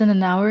less than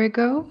an hour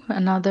ago,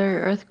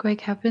 another earthquake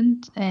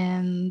happened,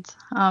 and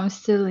I'm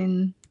still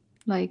in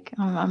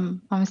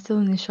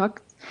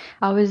shock.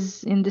 I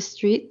was in the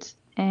street,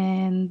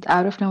 and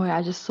out of nowhere,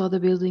 I just saw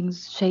the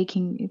buildings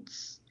shaking.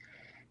 It's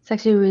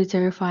actually really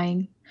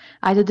terrifying.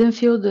 I didn't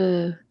feel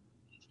the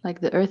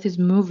earth is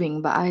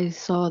moving, but I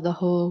saw the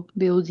whole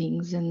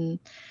buildings and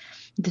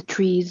the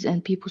trees,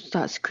 and people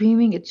start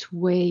screaming. It's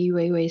way,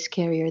 way, way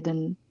scarier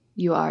than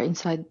you are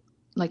inside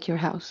your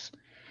house.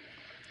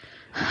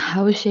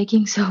 I was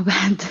shaking so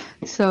bad.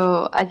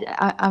 So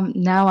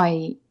I'm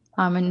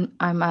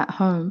at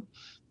home,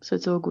 so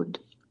it's all good.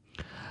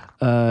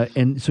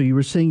 And so you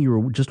were saying you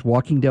were just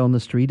walking down the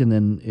street, and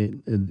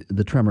then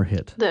the tremor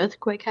hit. The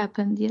earthquake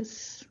happened,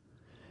 yes.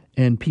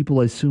 And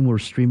people, I assume, were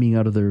streaming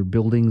out of their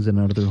buildings and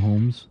out of their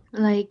homes?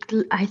 Like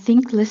I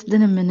think less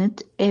than a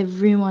minute,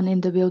 everyone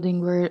in the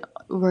building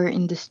were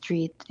in the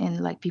street,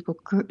 and like people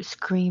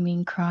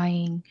screaming,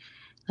 crying,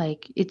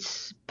 like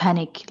it's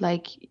panic,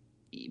 like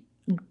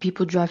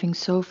people driving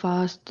so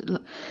fast.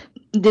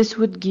 This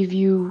would give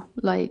you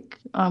like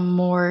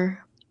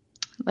more,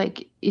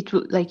 like it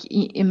would like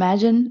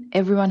imagine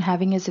everyone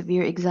having a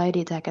severe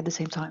anxiety attack at the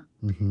same time.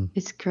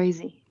 It's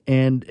crazy.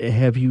 And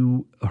have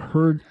you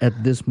heard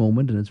at this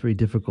moment, and it's very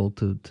difficult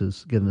to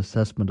get an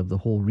assessment of the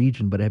whole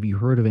region, but have you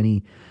heard of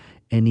any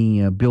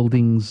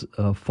buildings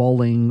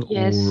falling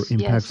or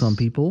impacts on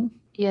people?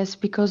 Yes,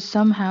 because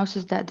some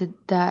houses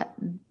that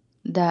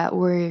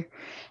were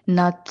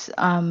not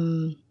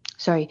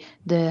sorry,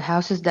 the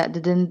houses that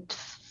didn't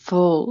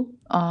fall,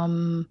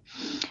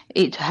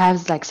 it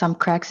has like some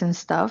cracks and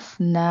stuff.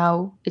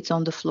 Now it's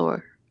on the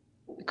floor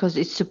because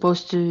they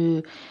supposed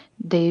to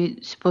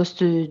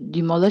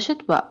demolish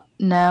it, but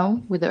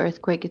now with the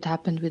earthquake it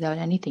happened without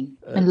anything.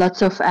 And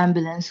lots of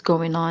ambulance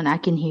going on. I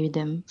can hear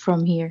them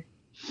from here.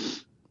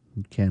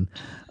 You can.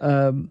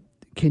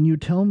 Can you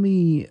tell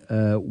me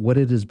what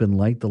it has been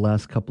like the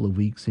last couple of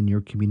weeks in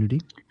your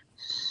community?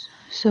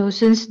 So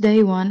since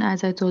day one,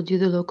 as I told you,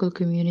 the local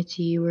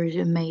community was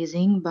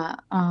amazing. But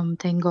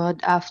thank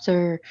God,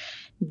 after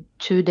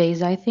 2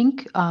 days, I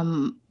think,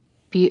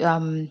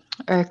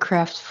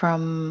 aircraft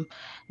from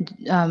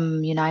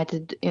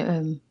United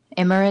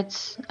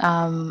Emirates,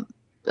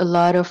 a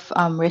lot of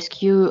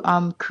rescue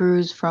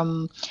crews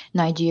from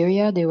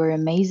Nigeria. They were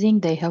amazing.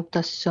 They helped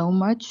us so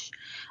much.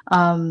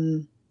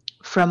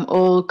 From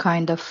all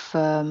kind of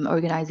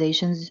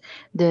organizations.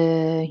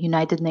 The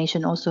United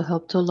Nations also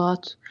helped a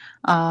lot.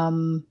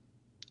 The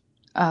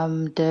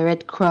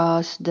Red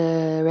Cross,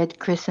 the Red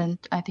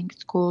Crescent, I think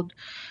it's called.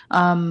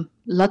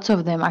 Lots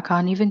of them, I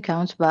can't even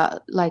count,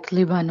 but like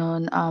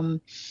Lebanon,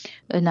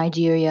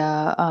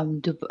 Nigeria,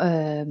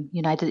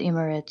 United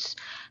Emirates.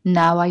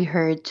 Now I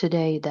heard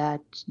today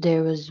that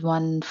there was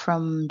one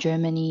from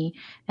Germany,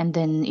 and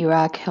then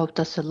Iraq helped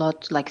us a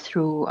lot, like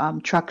through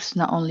trucks,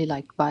 not only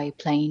like by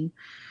plane.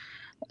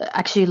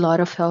 Actually, a lot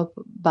of help,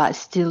 but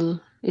still,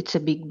 it's a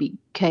big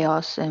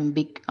chaos and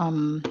big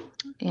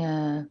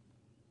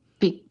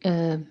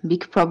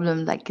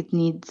problem. Like it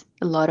needs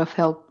a lot of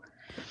help.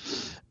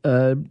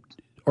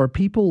 Are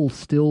people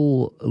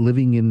still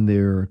living in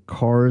their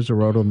cars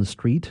or out on the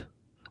street,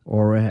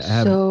 or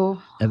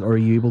are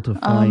you able to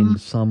find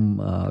some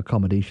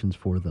accommodations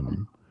for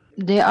them?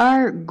 There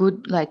are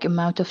good like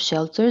amount of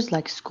shelters,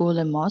 like school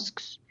and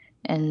mosques,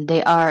 and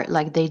they are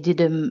like they did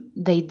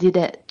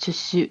it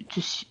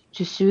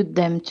to suit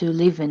them to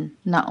live in,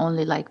 not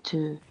only like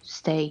to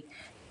stay.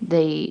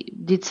 They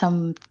did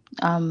some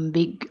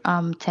big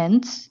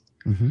tents,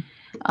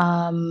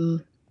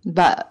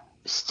 but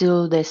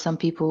still there's some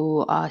people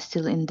who are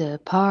still in the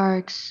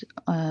parks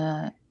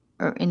or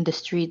in the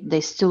street.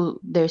 There's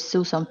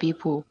still some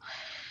people,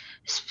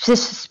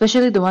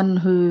 especially the one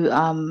who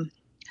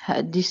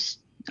had this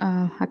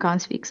I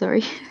can't speak,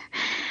 sorry.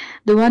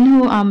 The one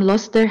who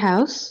lost their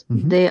house,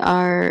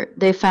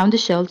 they found a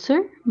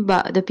shelter,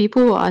 but the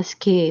people who are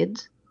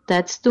scared,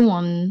 that's the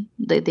one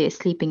that they're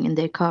sleeping in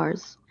their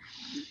cars.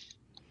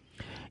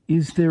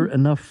 Is there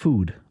enough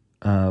food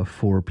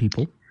for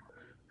people?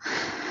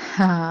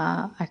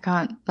 I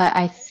can't.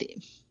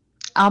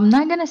 I'm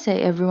not gonna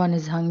say everyone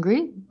is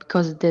hungry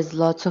because there's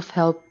lots of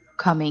help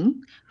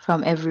coming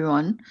from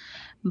everyone,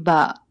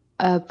 but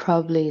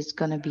probably it's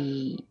gonna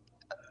be.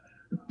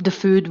 The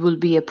food will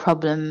be a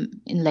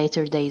problem in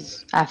later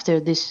days after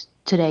this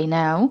today.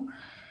 Now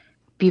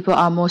people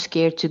are more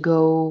scared to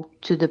go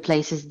to the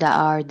places that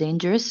are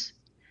dangerous,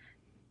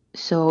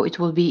 so it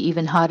will be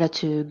even harder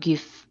to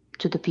give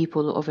to the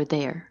people over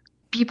there.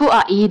 People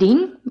are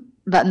eating,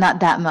 but not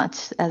that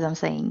much, as I'm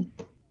saying.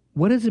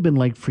 What has it been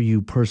like for you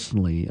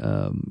personally?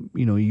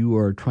 You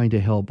are trying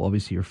to help,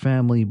 obviously, your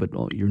family, but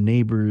your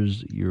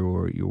neighbors,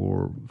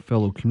 your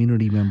fellow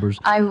community members.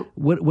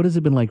 What has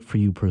it been like for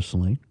you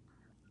personally?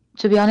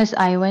 To be honest,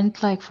 I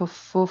went like for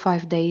 4 or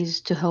 5 days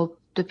to help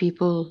the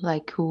people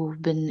like who've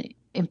been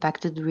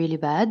impacted really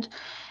bad.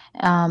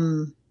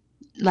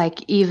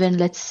 Like even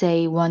let's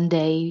say one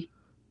day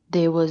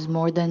there was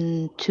more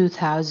than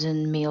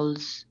 2,000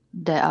 meals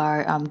that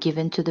are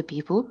given to the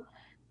people,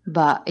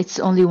 but it's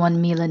only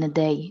one meal in a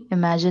day.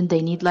 Imagine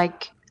they need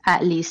like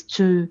at least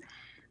two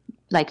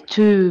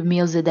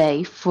meals a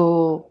day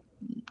for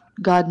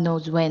God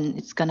knows when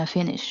it's gonna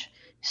finish.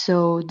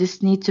 So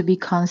this needs to be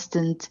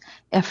constant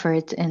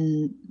effort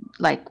and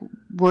like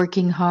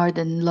working hard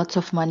and lots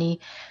of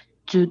money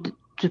to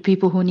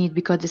people who need,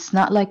 because it's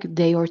not like a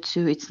day or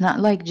two. It's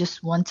not like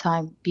just one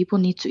time. People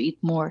need to eat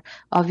more.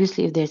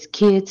 Obviously, if there's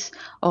kids,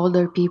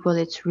 older people,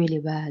 it's really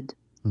bad.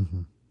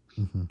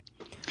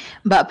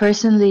 But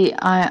personally,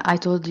 I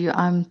told you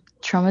I'm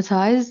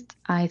traumatized.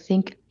 I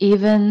think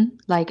even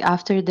like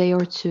after a day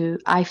or two,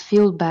 I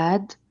feel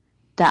bad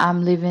that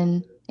I'm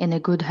living in a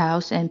good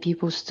house and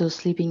people still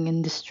sleeping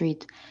in the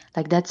street.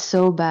 Like that's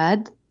so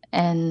bad.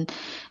 And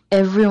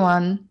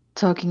everyone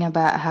talking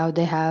about how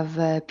they have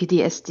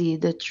PTSD,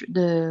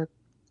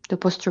 the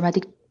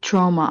post-traumatic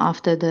trauma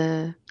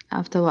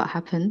after what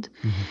happened.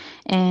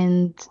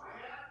 And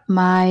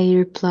my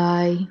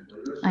reply,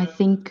 I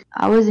think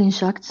I was in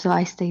shock, so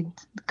I stayed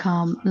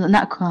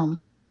not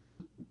calm,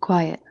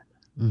 quiet.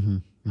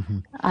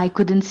 I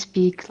couldn't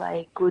speak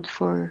like good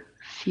for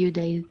a few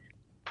days,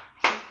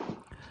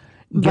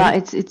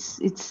 but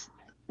it's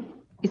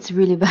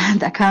really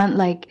bad. I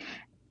can't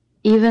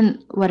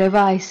even whatever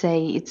I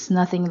say, it's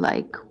nothing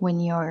like when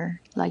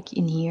you're like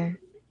in here.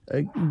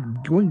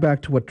 Going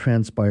back to what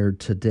transpired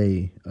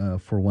today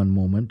for one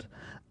moment,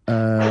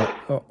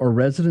 are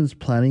residents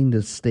planning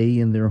to stay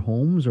in their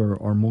homes,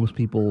 or are most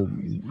people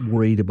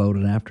worried about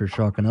an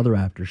aftershock, another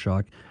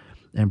aftershock,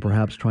 and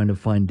perhaps trying to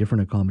find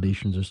different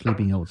accommodations or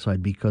sleeping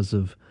outside because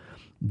of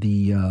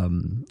the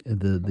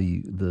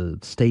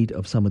state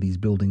of some of these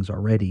buildings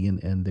already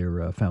and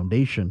their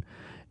foundation,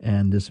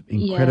 and this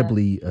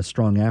incredibly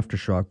strong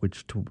aftershock,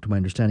 which to my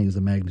understanding is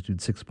a magnitude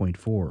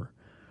 6.4.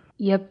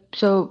 Yep.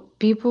 So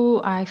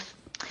people, I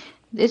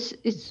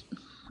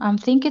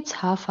think it's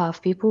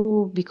half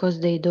people because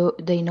they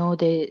know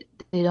they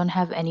don't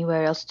have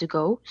anywhere else to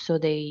go, so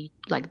they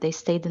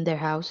stayed in their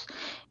house.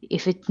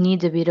 If it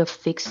needs a bit of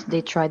fix,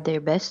 they tried their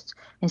best,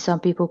 and some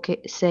people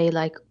say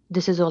like,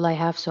 this is all I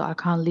have, so I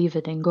can't leave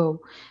it and go,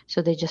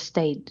 so they just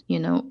stayed,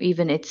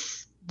 even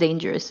it's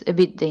dangerous, a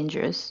bit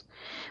dangerous.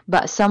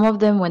 But some of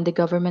them, when the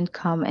government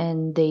come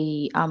and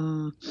they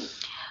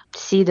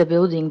see the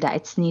building that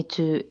it's need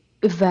to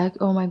evac.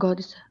 Oh my God,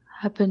 it's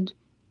happened.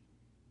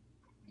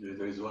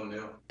 There is one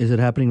now. Is it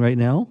happening right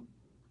now?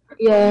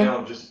 Yeah.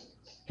 Now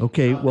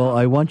Okay. Well,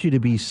 I want you to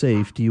be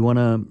safe. Do you want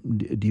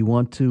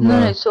to?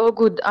 No, it's all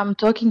good. I'm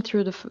talking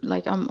through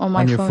I'm on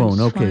my on your phone.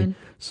 phone. Okay. Fine.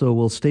 So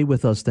we'll stay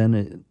with us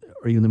then.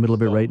 Are you in the middle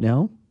of it right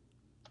now?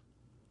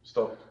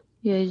 Stop.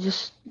 Yeah,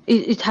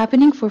 it's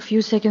happening for a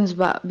few seconds,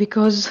 but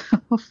because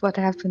of what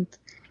happened.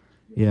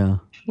 Yeah.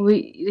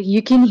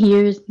 You can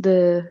hear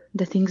the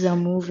things are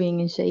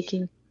moving and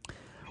shaking.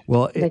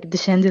 Well, the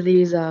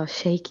chandeliers are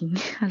shaking.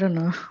 I don't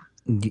know.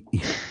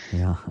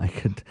 Yeah, I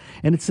could.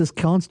 And it's this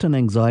constant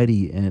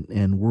anxiety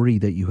and worry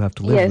that you have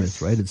to live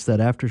with, right? It's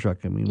that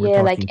aftershock. I mean,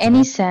 we're talking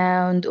any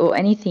sound or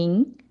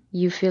anything,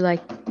 you feel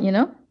like,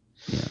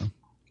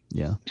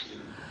 Yeah.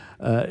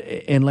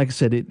 And like I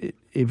said,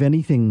 if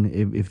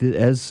anything,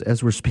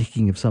 as we're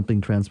speaking, if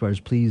something transpires,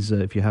 please,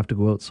 if you have to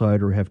go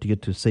outside or have to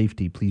get to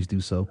safety, please do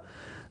so.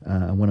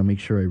 I want to make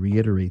sure I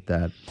reiterate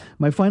that.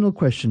 My final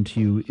question to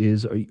you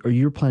is, are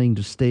you planning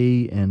to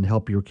stay and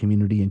help your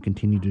community and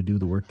continue to do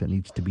the work that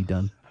needs to be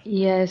done?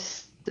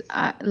 Yes.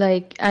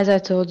 As I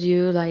told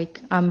you,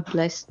 I'm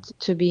blessed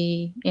to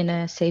be in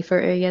a safer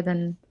area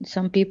than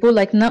some people.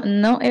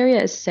 No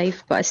area is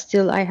safe, but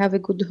still I have a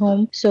good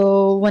home.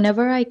 So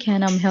whenever I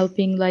can, I'm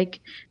helping.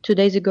 2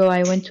 days ago,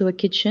 I went to a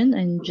kitchen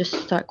and just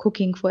start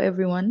cooking for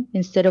everyone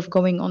instead of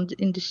going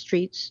in the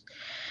streets.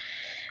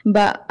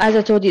 But as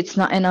I told you, it's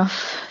not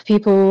enough.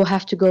 People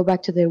have to go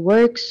back to their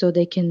work so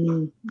they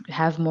can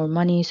have more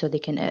money, so they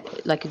can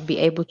be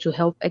able to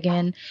help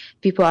again.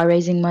 People are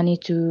raising money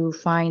to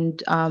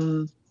find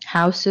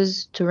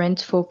houses to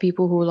rent for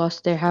people who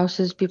lost their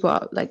houses. People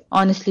are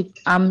honestly,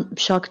 I'm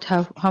shocked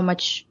how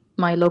much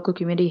my local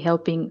community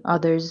helping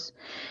others.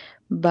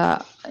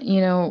 But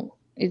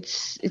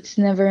it's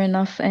never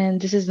enough, and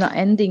this is not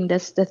ending.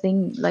 That's the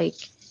thing.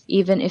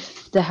 Even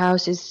if the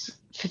house is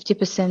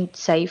 50%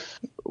 safe,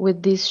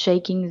 with these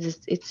shakings,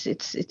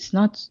 it's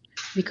not,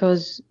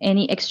 because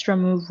any extra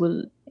move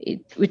will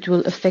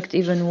affect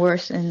even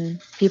worse,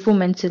 and people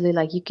mentally,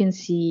 you can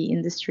see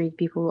in the street,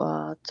 people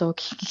are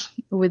talking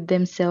with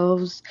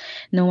themselves.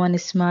 No one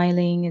is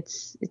smiling.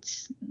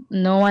 It's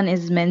no one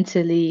is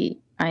mentally,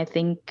 I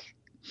think,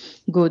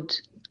 good.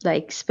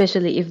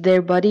 Especially if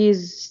their body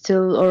is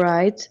still all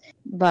right,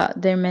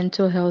 but their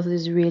mental health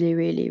is really,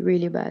 really,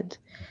 really bad.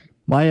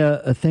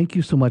 Maya, thank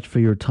you so much for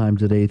your time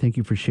today. Thank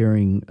you for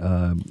sharing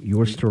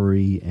your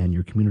story and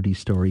your community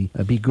story.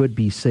 Be good,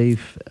 be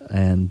safe,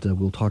 and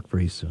we'll talk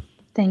very soon.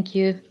 Thank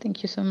you.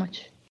 Thank you so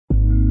much.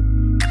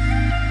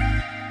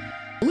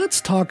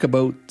 Let's talk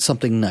about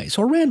something nice,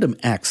 or random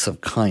acts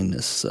of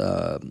kindness,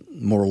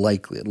 more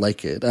likely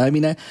like it. I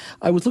mean,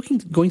 I was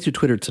going through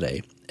Twitter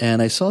today,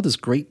 and I saw this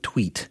great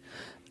tweet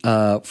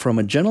from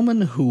a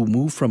gentleman who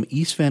moved from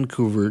East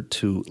Vancouver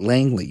to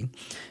Langley.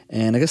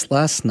 And I guess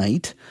last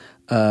night,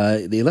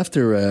 they left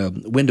their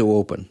window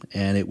open,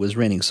 and it was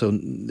raining. So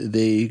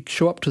they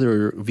show up to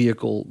their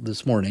vehicle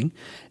this morning,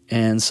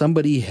 and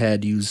somebody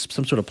had used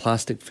some sort of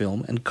plastic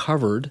film and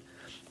covered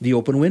the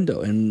open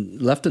window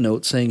and left a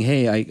note saying,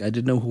 hey, I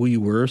didn't know who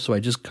you were, so I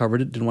just covered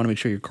it. Didn't want to make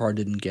sure your car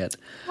didn't get,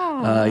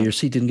 your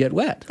seat didn't get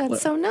wet.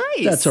 That's so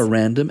nice. That's a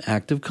random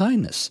act of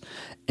kindness.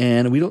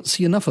 And we don't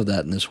see enough of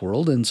that in this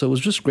world. And so it was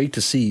just great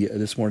to see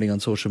this morning on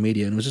social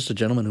media. And it was just a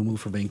gentleman who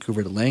moved from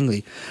Vancouver to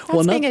Langley.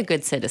 That's being a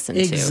good citizen,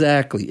 too.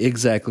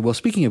 Exactly. Well,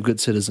 speaking of good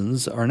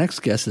citizens, our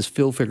next guest is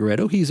Phil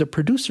Figueredo. He's a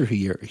producer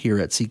here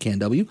at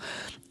CKNW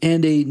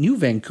and a new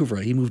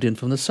Vancouverite. He moved in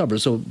from the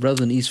suburbs. So rather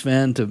than East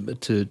Van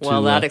to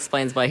well, that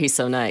explains why he's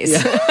so nice.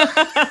 Yeah.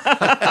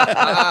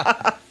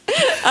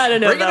 I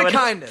don't know. Bring in the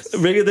kindness.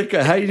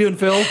 How you doing,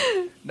 Phil?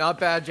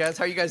 Not bad, Jazz.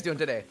 How are you guys doing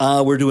today?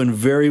 We're doing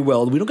very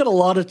well. We don't got a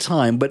lot of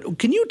time, but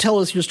can you tell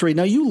us your story?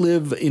 Now, you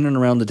live in and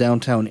around the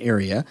downtown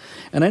area,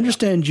 and I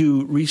understand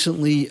you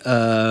recently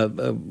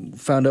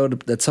found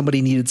out that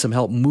somebody needed some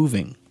help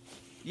moving.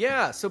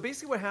 Yeah, so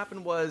basically what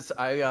happened was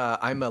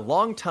I'm a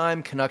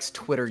longtime Canucks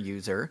Twitter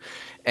user,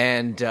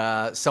 and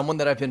someone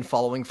that I've been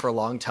following for a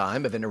long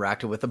time, I've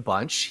interacted with a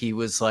bunch. He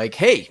was like,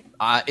 hey,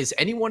 is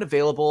anyone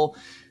available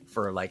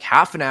for like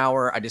half an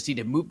hour? I just need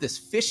to move this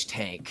fish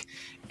tank.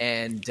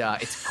 And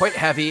it's quite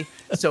heavy.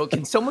 So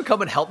can someone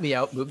come and help me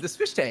out move this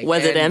fish tank?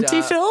 Was it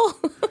empty, Phil?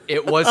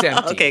 It was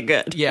empty. Okay,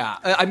 good. Yeah.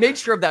 I made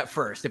sure of that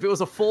first. If it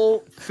was a full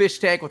fish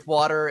tank with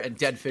water and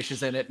dead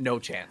fishes in it, no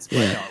chance. But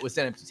no, it was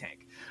an empty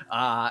tank.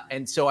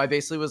 And so I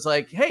basically was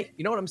like, hey,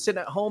 you know what? I'm sitting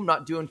at home,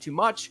 not doing too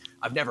much.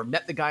 I've never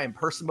met the guy in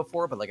person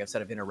before, but like I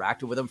said, I've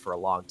interacted with him for a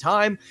long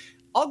time.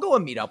 I'll go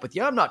and meet up with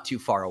you. I'm not too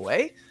far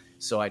away.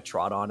 So I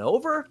trot on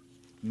over,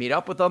 meet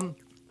up with him.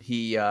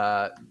 He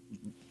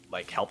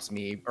helps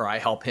me, or I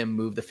help him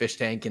move the fish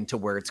tank into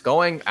where it's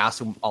going,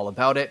 ask him all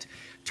about it.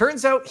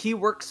 Turns out he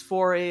works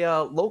for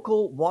a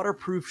local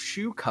waterproof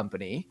shoe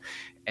company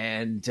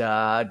and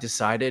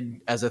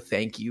decided as a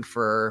thank you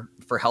for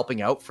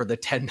helping out for the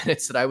 10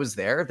 minutes that I was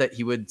there that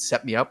he would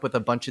set me up with a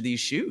bunch of these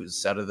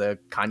shoes out of the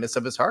kindness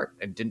of his heart,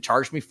 and didn't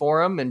charge me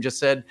for them, and just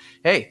said,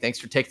 hey, thanks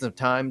for taking some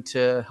time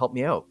to help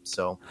me out.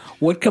 So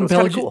what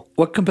compelled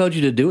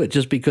you to do it?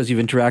 Just because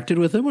you've interacted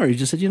with him, or you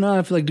just said,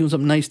 I feel like doing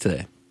something nice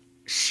today?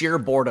 Sheer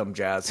boredom,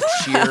 Jazz.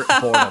 Sheer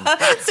boredom.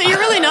 So you're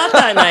really not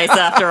that nice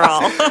after all.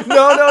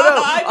 No.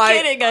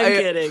 I'm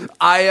kidding.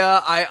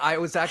 I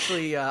was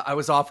actually I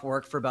was off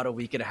work for about a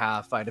week and a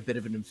half. I had a bit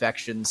of an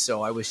infection,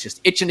 so I was just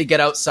itching to get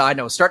outside,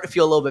 and I was starting to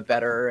feel a little bit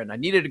better, and I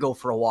needed to go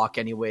for a walk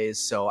anyways.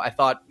 So I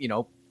thought,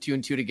 two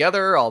and two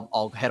together,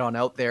 I'll head on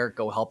out there,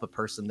 go help a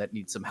person that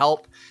needs some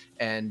help,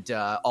 and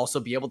also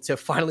be able to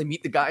finally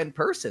meet the guy in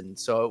person.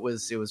 So it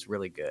was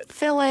really good.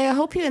 Phil, I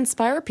hope you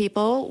inspire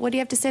people. What do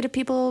you have to say to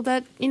people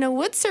that,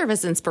 would serve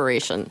as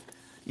inspiration?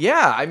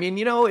 Yeah, I mean,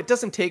 it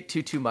doesn't take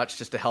too much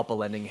just to help a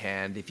lending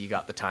hand if you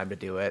got the time to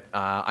do it.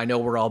 I know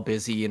we're all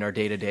busy in our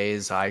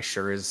day-to-days. I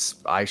sure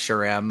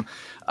am.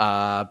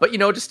 But,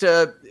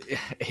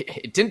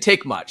 it didn't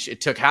take much.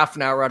 It took half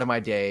an hour out of my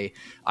day.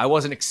 I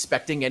wasn't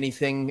expecting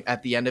anything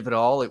at the end of it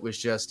all. It was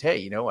just,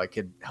 hey, I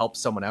could help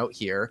someone out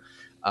here.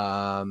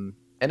 And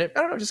it,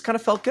 I don't know, just kind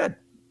of felt good.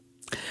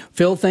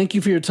 Phil, thank you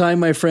for your time,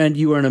 my friend.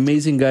 You are an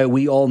amazing guy.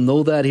 We all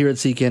know that here at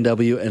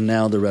CKNW, and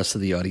now the rest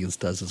of the audience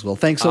does as well.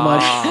 Thanks so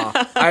much.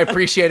 I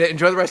appreciate it.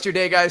 Enjoy the rest of your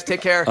day, guys.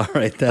 Take care. All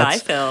right. Bye,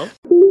 Phil.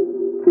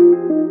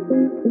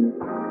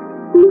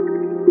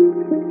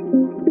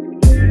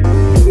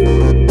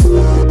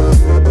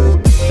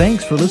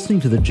 Thanks for listening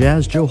to the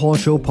Jazz Joe Hall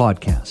Show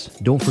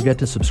podcast. Don't forget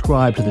to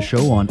subscribe to the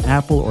show on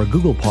Apple or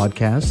Google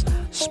Podcasts,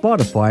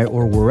 Spotify,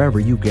 or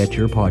wherever you get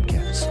your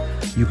podcasts.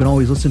 You can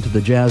always listen to the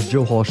Jazz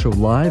Joe Hall Show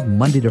live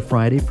Monday to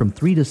Friday from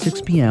 3 to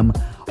 6 p.m.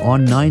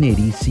 on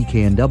 980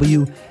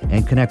 CKNW,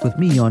 and connect with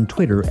me on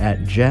Twitter at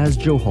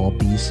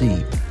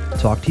JazzJoeHallBC.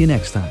 Talk to you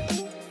next time.